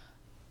body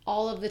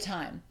all of the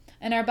time.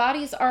 And our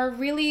bodies are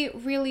really,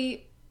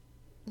 really,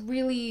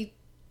 really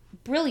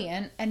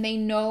brilliant, and they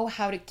know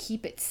how to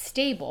keep it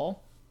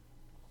stable,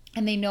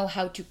 and they know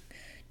how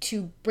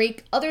to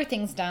break other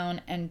things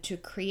down and to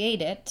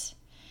create it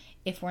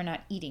if we're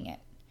not eating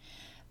it.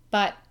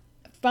 But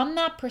from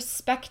that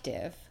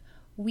perspective,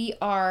 we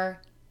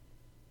are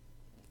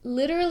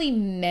literally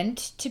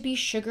meant to be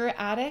sugar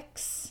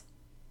addicts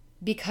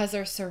because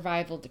our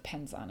survival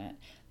depends on it.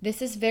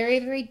 This is very,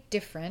 very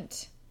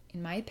different,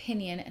 in my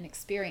opinion and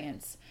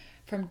experience,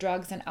 from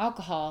drugs and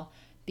alcohol,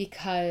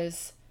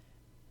 because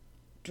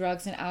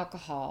drugs and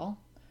alcohol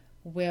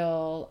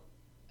will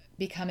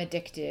become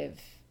addictive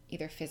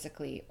either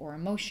physically or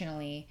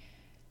emotionally,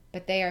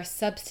 but they are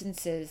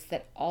substances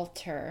that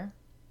alter,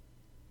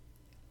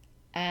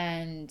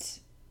 and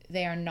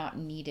they are not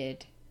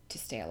needed to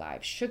stay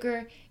alive.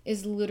 Sugar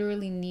is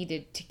literally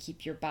needed to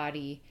keep your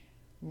body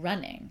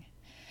running.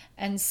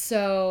 And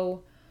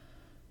so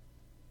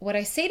what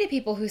I say to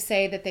people who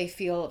say that they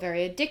feel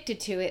very addicted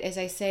to it is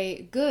I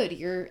say, good,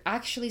 you're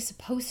actually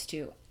supposed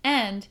to.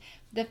 And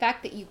the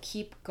fact that you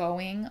keep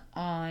going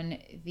on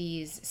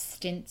these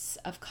stints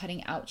of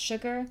cutting out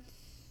sugar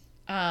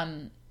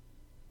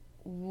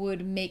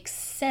would make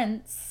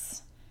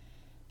sense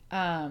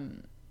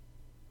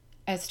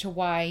as to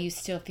why you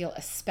still feel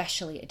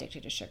especially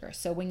addicted to sugar.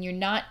 So when you're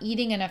not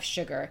eating enough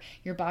sugar,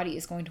 your body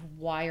is going to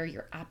wire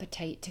your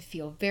appetite to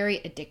feel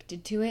very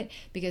addicted to it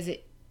because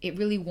it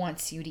really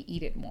wants you to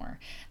eat it more.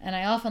 And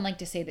I often like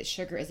to say that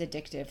sugar is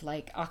addictive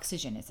like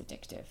oxygen is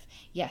addictive.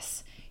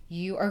 Yes,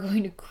 you are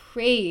going to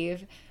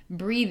crave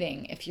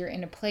breathing if you're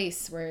in a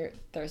place where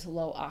there's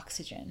low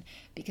oxygen,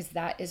 because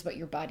that is what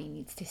your body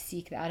needs to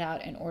seek that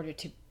out in order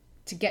to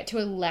get to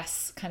a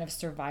less kind of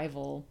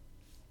survival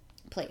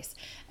place.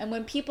 And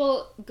when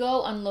people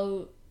go on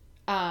low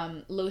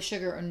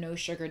sugar or no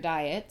sugar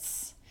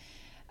diets,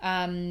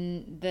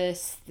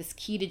 this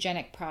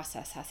ketogenic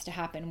process has to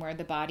happen where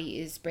the body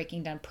is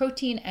breaking down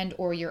protein and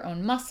or your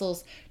own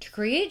muscles to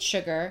create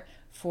sugar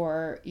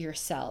for your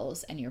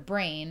cells and your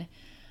brain.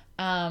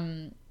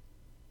 And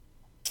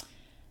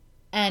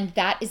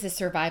that is a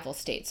survival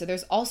state. So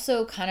there's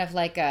also kind of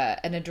like an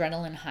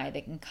adrenaline high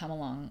that can come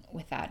along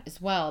with that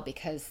as well,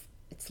 because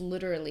it's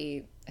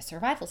literally a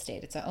survival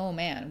state. It's oh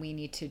man, we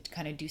need to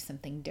kind of do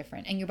something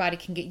different. And your body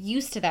can get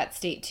used to that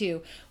state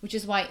too, which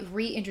is why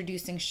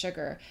reintroducing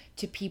sugar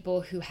to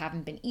people who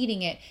haven't been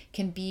eating it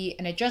can be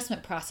an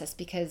adjustment process,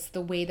 because the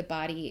way the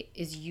body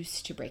is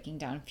used to breaking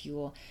down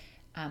fuel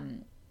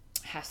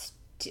has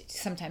to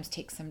sometimes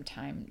take some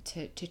time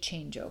to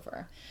change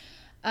over.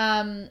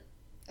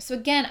 So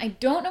again, I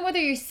don't know whether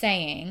you're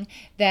saying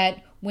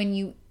that when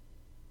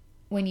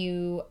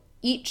you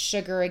eat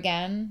sugar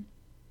again,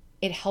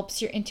 it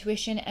helps your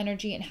intuition,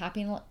 energy, and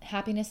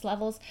happiness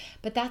levels.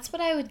 But that's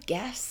what I would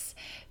guess,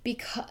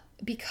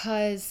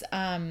 because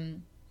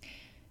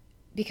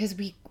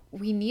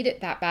we need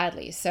it that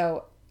badly.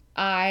 So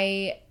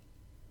I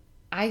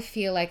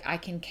feel like I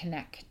can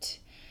connect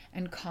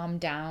and calm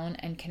down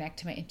and connect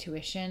to my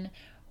intuition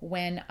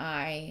when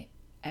I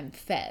am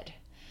fed.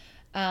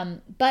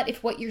 But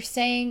if what you're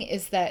saying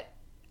is that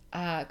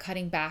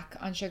cutting back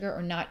on sugar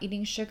or not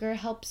eating sugar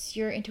helps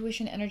your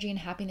intuition, energy, and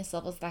happiness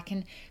levels, that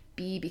can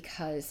be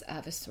because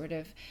of a sort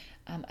of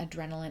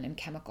adrenaline and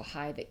chemical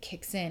high that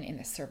kicks in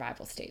the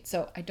survival state.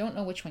 So I don't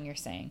know which one you're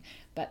saying,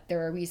 but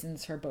there are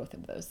reasons for both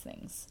of those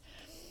things.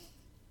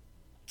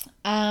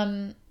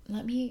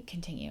 Let me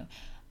continue.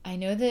 I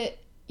know that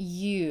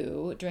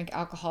you drink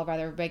alcohol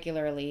rather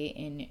regularly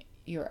in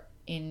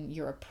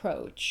your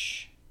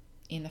approach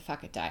in the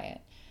Fuck It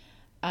diet.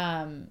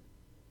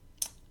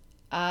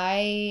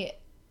 I,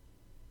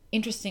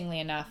 interestingly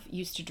enough,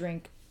 used to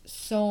drink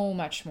so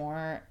much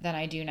more than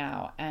I do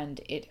now,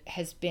 and it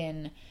has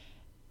been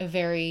a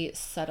very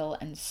subtle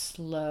and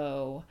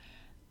slow,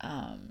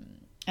 and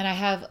I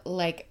have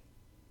like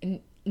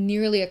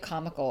nearly a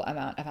comical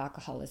amount of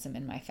alcoholism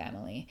in my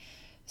family.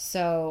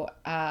 So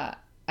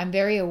I'm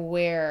very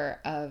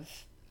aware of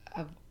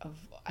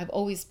I've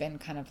always been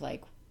kind of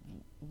like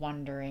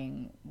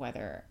wondering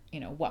whether,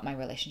 what my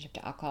relationship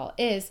to alcohol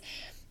is.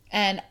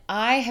 And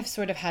I have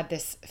sort of had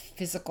this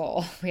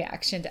physical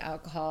reaction to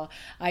alcohol.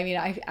 I mean,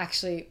 I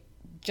actually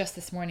just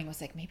this morning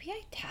was like, maybe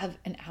I have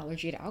an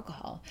allergy to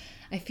alcohol.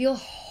 I feel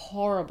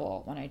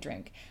horrible when I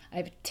drink. I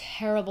have a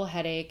terrible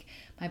headache.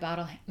 My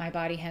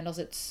body handles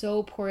it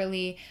so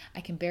poorly.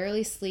 I can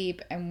barely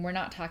sleep, and we're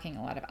not talking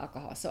a lot of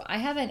alcohol. So I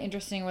have an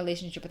interesting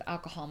relationship with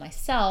alcohol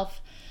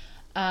myself,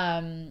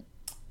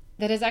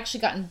 that has actually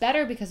gotten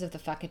better because of the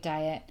Fuck It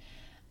diet,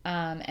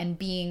 and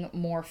being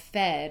more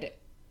fed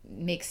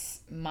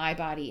makes my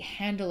body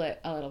handle it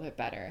a little bit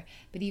better.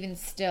 But even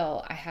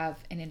still, I have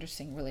an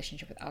interesting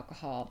relationship with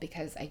alcohol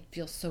because I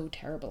feel so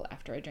terrible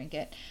after I drink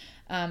it.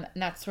 And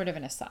that's sort of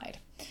an aside.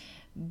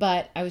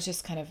 But I was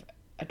just kind of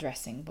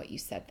addressing what you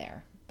said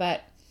there.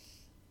 But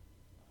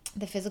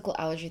the physical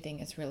allergy thing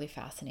is really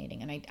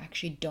fascinating, and I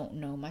actually don't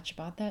know much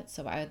about that,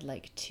 so I would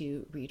like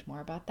to read more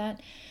about that.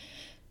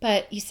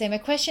 But you say, my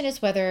question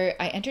is whether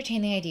I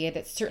entertain the idea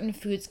that certain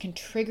foods can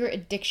trigger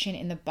addiction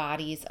in the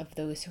bodies of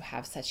those who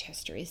have such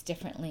histories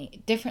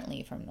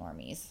differently from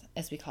normies,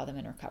 as we call them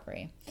in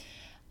recovery.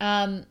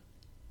 I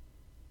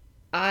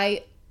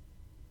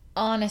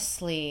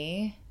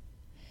honestly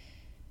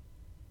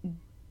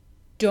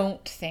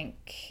don't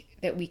think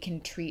that we can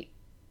treat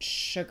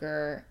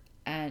sugar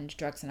and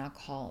drugs and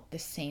alcohol the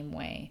same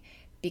way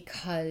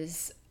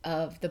because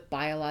of the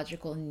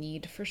biological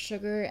need for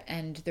sugar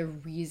and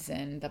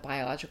the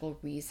biological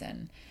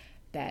reason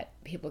that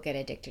people get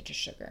addicted to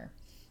sugar.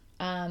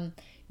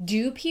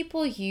 Do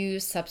people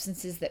use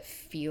substances that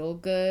feel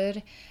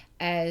good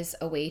as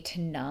a way to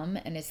numb?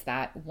 And is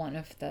that one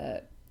of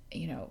the,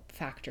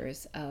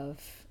 factors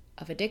of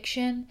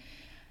addiction?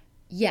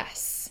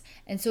 Yes.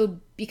 And so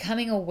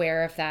becoming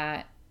aware of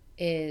that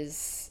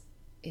is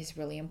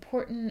really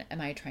important. Am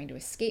I trying to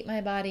escape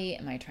my body?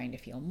 Am I trying to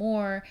feel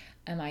more?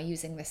 Am I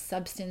using this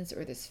substance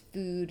or this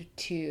food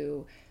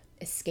to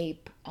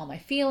escape all my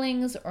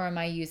feelings? Or am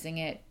I using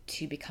it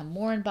to become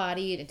more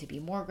embodied and to be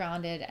more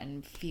grounded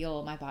and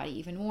feel my body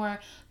even more?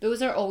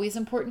 Those are always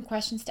important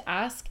questions to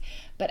ask.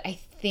 But I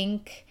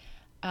think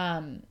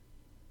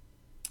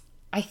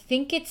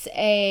it's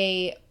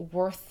a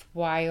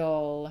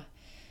worthwhile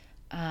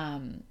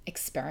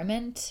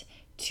experiment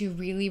to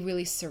really,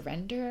 really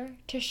surrender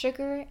to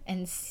sugar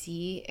and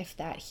see if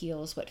that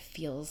heals what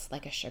feels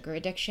like a sugar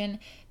addiction,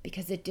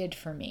 because it did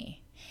for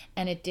me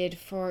and it did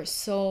for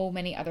so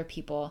many other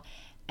people.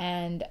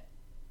 And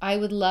I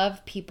would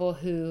love people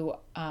who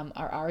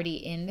are already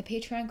in the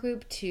Patreon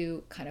group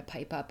to kind of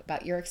pipe up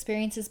about your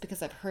experiences,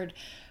 because I've heard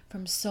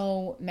from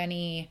so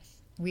many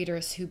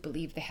readers who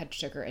believe they had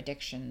sugar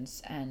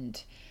addictions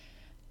and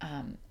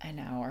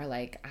now are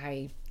like,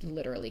 I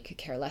literally could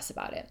care less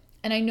about it.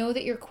 And I know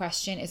that your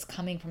question is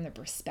coming from the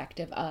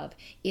perspective of,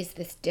 is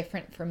this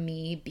different for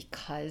me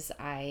because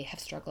I have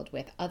struggled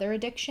with other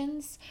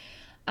addictions?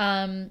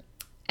 And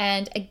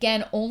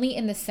again, only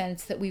in the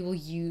sense that we will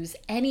use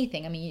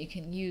anything. I mean, you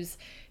can use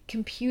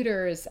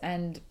computers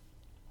and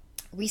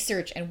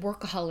research and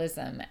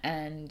workaholism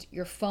and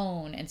your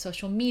phone and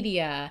social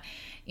media,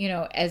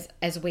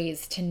 as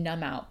ways to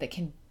numb out that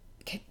can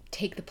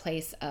take the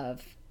place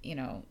of,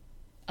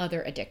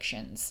 other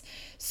addictions.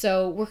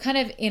 So we're kind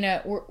of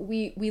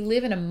we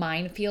live in a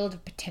minefield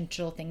of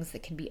potential things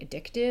that can be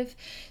addictive.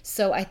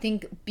 So I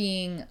think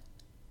being,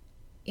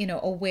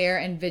 aware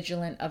and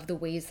vigilant of the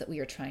ways that we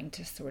are trying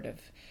to sort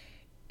of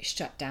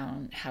shut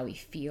down how we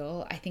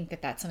feel, I think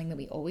that that's something that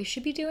we always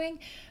should be doing.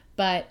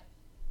 But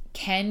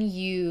can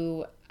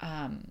you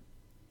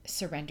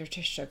surrender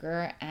to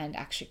sugar and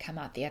actually come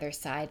out the other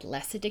side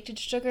less addicted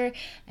to sugar?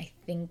 I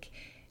think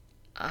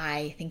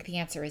the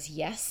answer is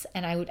yes,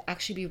 and I would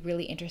actually be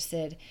really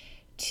interested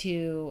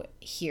to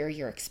hear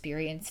your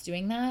experience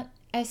doing that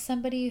as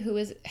somebody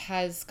who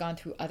has gone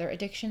through other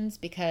addictions,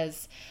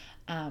 because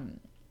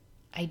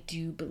I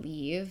do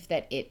believe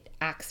that it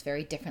acts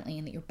very differently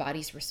and that your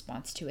body's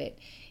response to it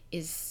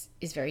is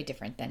very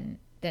different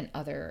than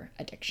other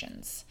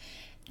addictions.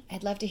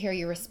 I'd love to hear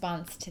your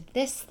response to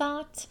this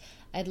thought.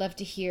 I'd love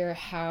to hear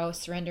how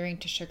surrendering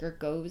to sugar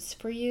goes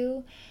for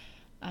you.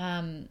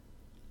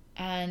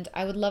 And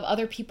I would love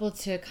other people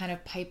to kind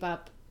of pipe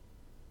up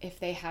if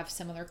they have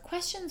similar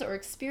questions or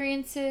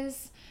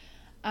experiences.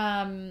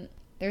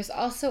 There's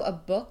also a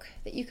book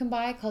that you can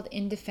buy called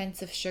In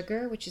Defense of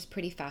Sugar, which is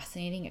pretty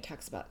fascinating. It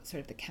talks about sort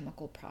of the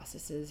chemical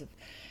processes of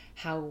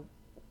how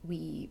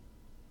we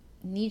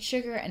need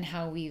sugar and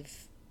how we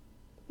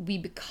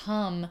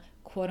become,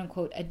 quote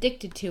unquote,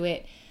 addicted to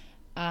it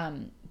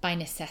by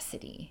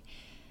necessity.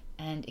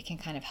 and it can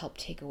kind of help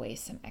take away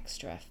some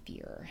extra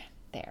fear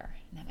there.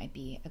 And that might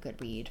be a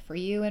good read for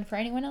you and for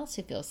anyone else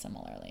who feels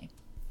similarly.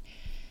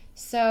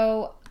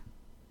 So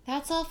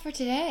that's all for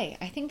today.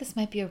 I think this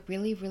might be a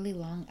really, really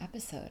long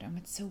episode. And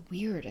what's so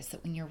weird is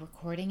that when you're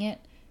recording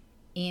it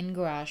in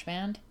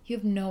GarageBand, you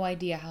have no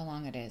idea how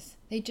long it is.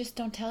 They just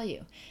don't tell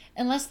you.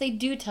 Unless they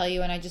do tell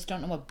you and I just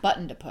don't know what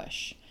button to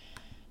push.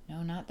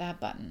 No, not that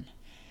button.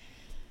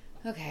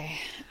 Okay.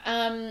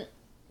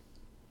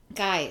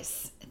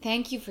 Guys,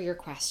 thank you for your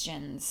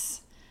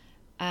questions.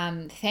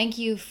 Thank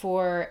you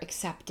for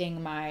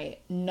accepting my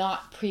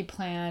not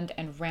pre-planned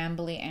and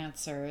rambly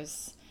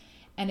answers.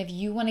 And if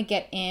you want to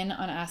get in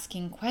on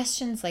asking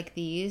questions like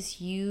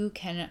these, you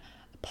can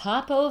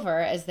pop over,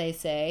 as they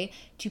say,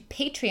 to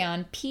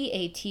Patreon,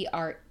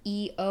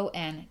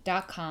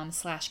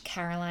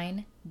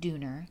 patreon.com/Caroline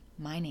Dooner,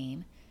 my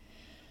name.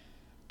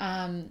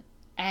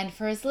 And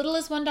for as little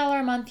as $1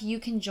 a month, you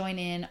can join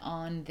in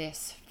on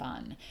this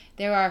fun.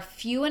 There are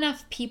few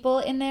enough people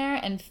in there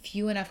and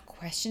few enough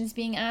questions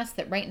being asked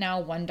that right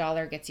now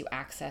 $1 gets you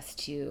access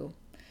to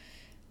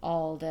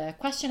all the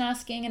question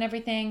asking and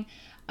everything.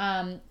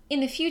 In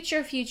the future,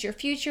 if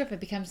it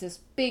becomes this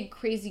big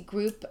crazy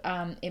group,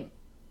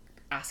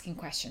 asking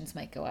questions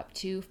might go up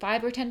to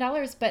 $5 or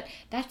 $10, but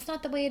that's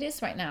not the way it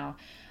is right now.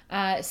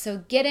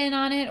 So get in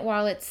on it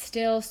while it's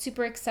still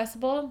super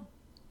accessible.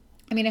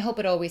 I mean, I hope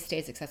it always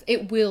stays accessible.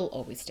 It will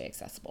always stay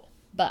accessible,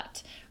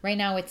 but right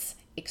now it's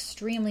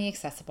extremely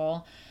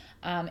accessible.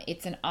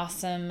 It's an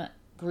awesome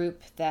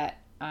group that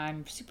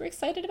I'm super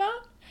excited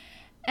about,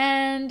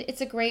 and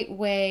it's a great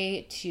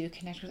way to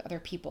connect with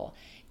other people.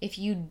 If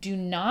you do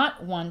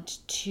not want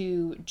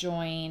to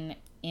join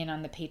in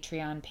on the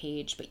Patreon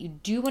page, but you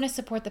do want to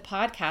support the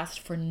podcast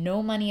for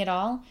no money at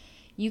all,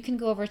 you can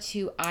go over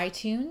to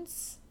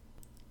iTunes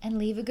and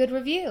leave a good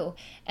review.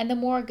 And the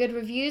more good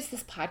reviews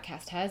this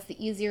podcast has,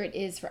 the easier it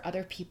is for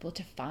other people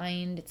to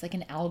find. It's like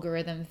an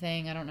algorithm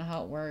thing. I don't know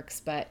how it works,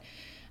 but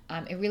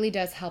it really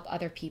does help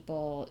other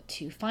people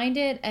to find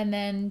it and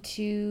then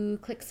to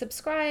click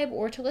subscribe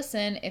or to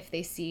listen if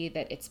they see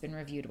that it's been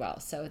reviewed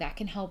well. So that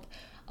can help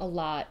a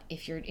lot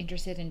if you're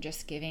interested in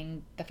just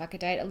giving the Fuck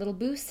It Diet a little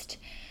boost.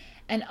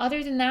 And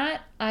other than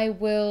that, I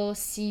will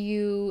see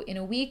you in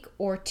a week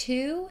or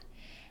two.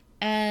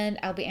 And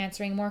I'll be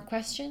answering more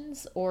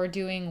questions or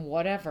doing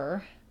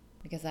whatever,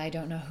 because I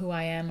don't know who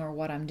I am or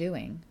what I'm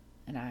doing.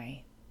 And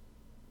I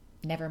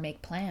never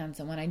make plans.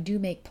 And when I do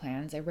make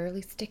plans, I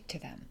rarely stick to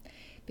them.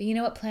 But you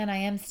know what plan I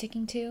am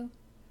sticking to?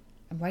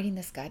 I'm writing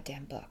this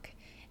goddamn book.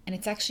 And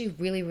it's actually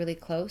really, really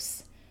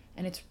close.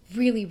 And it's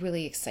really,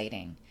 really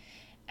exciting.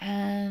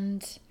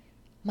 And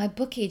my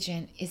book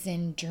agent is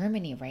in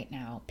Germany right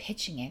now,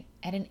 pitching it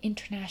at an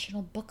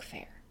international book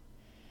fair.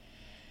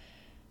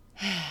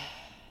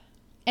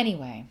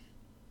 Anyway,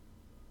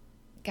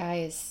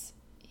 guys,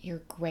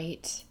 you're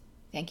great.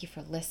 Thank you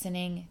for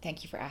listening.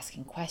 Thank you for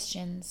asking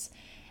questions.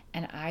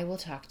 And I will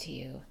talk to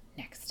you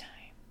next time.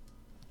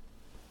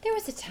 There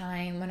was a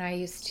time when I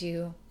used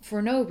to,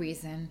 for no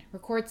reason,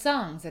 record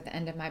songs at the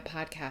end of my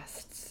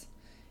podcast's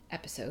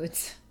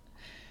episodes.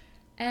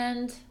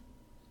 And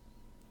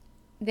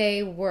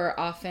they were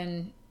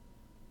often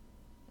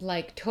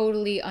like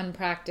totally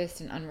unpracticed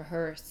and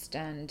unrehearsed,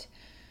 and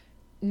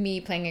me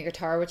playing a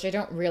guitar, which I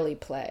don't really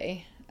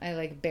play. I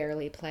like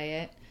barely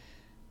play it.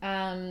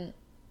 And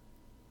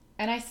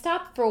I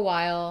stopped for a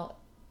while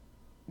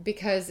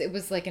because it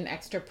was like an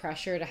extra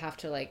pressure to have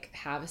to like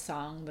have a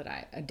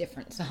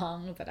different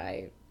song that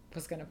I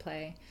was going to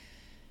play.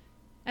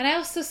 And I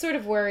also sort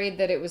of worried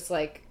that it was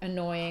like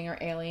annoying or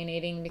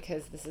alienating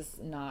because this is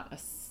not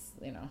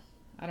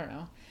I don't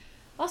know.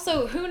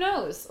 Also, who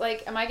knows?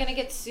 Like, am I going to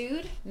get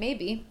sued?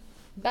 Maybe.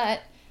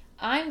 But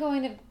I'm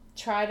going to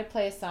try to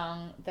play a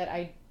song that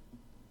I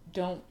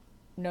don't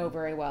know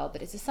very well,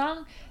 but it's a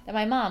song that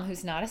my mom,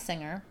 who's not a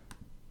singer,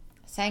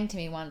 sang to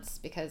me once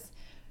because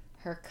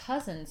her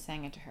cousin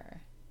sang it to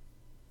her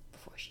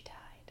before she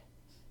died.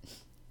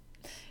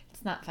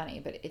 It's not funny,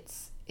 but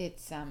it's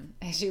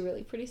actually a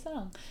really pretty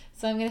song.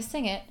 So I'm going to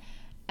sing it,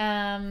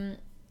 and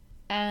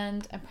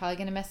I'm probably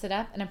going to mess it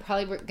up, and I'm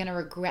probably going to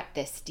regret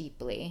this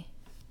deeply.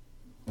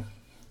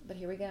 But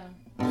here we go.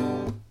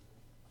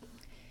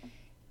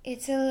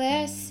 It's a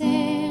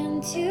lesson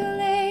too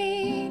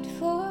late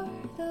for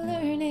the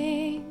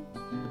learning,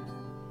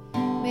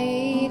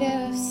 made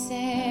of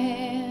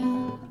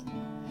sand,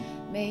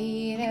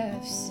 made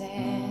of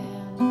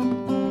sand.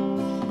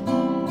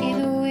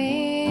 In a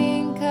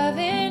wink of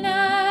an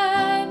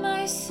eye,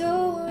 my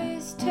soul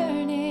is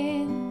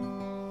turning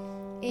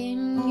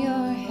in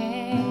your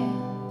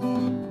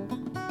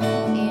hand,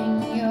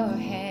 in your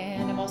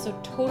hand. I'm also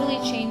totally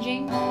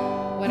changing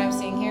what I'm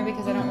saying here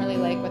because I don't really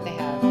like what they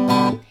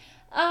have.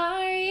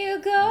 Are you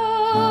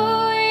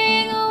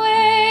going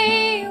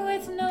away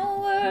with no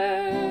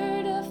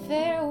word of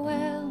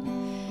farewell?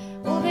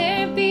 Will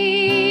there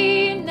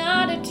be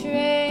not a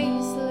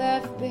trace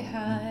left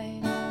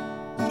behind?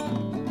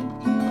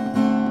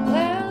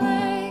 Well,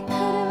 I could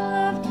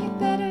have loved you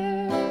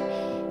better,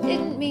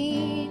 didn't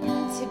mean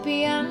to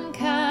be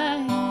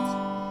unkind.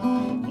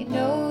 You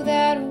know that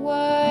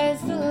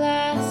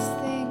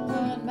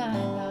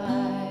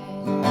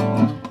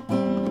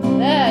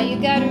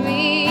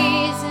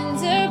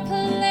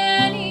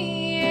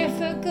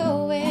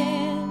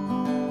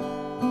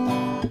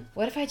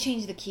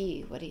change the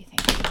key. What do you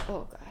think?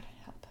 Oh, God,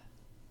 help.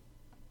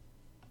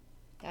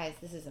 Guys,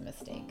 this is a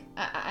mistake.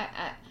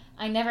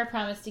 I never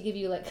promised to give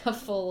you like a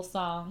full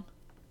song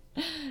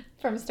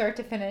from start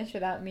to finish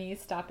without me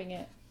stopping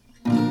it.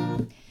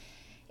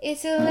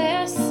 It's a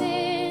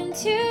lesson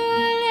too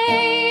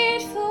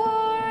late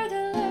for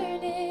the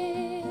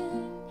learning.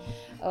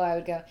 Oh, I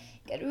would go,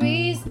 get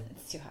reason.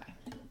 It's too high.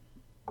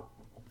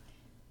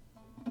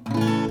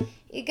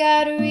 You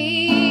got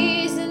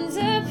reasons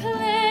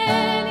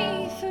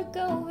aplenty for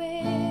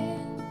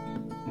going.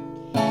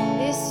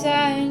 This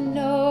I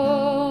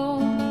know.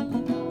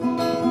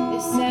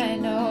 This I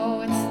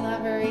know. It's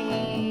never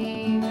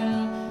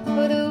even.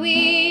 For the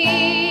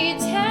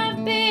weeds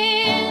have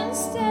been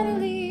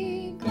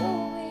steadily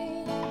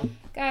growing.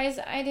 Guys,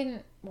 I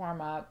didn't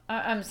warm up.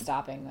 I'm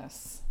stopping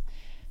this.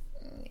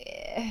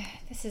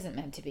 This isn't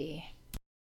meant to be.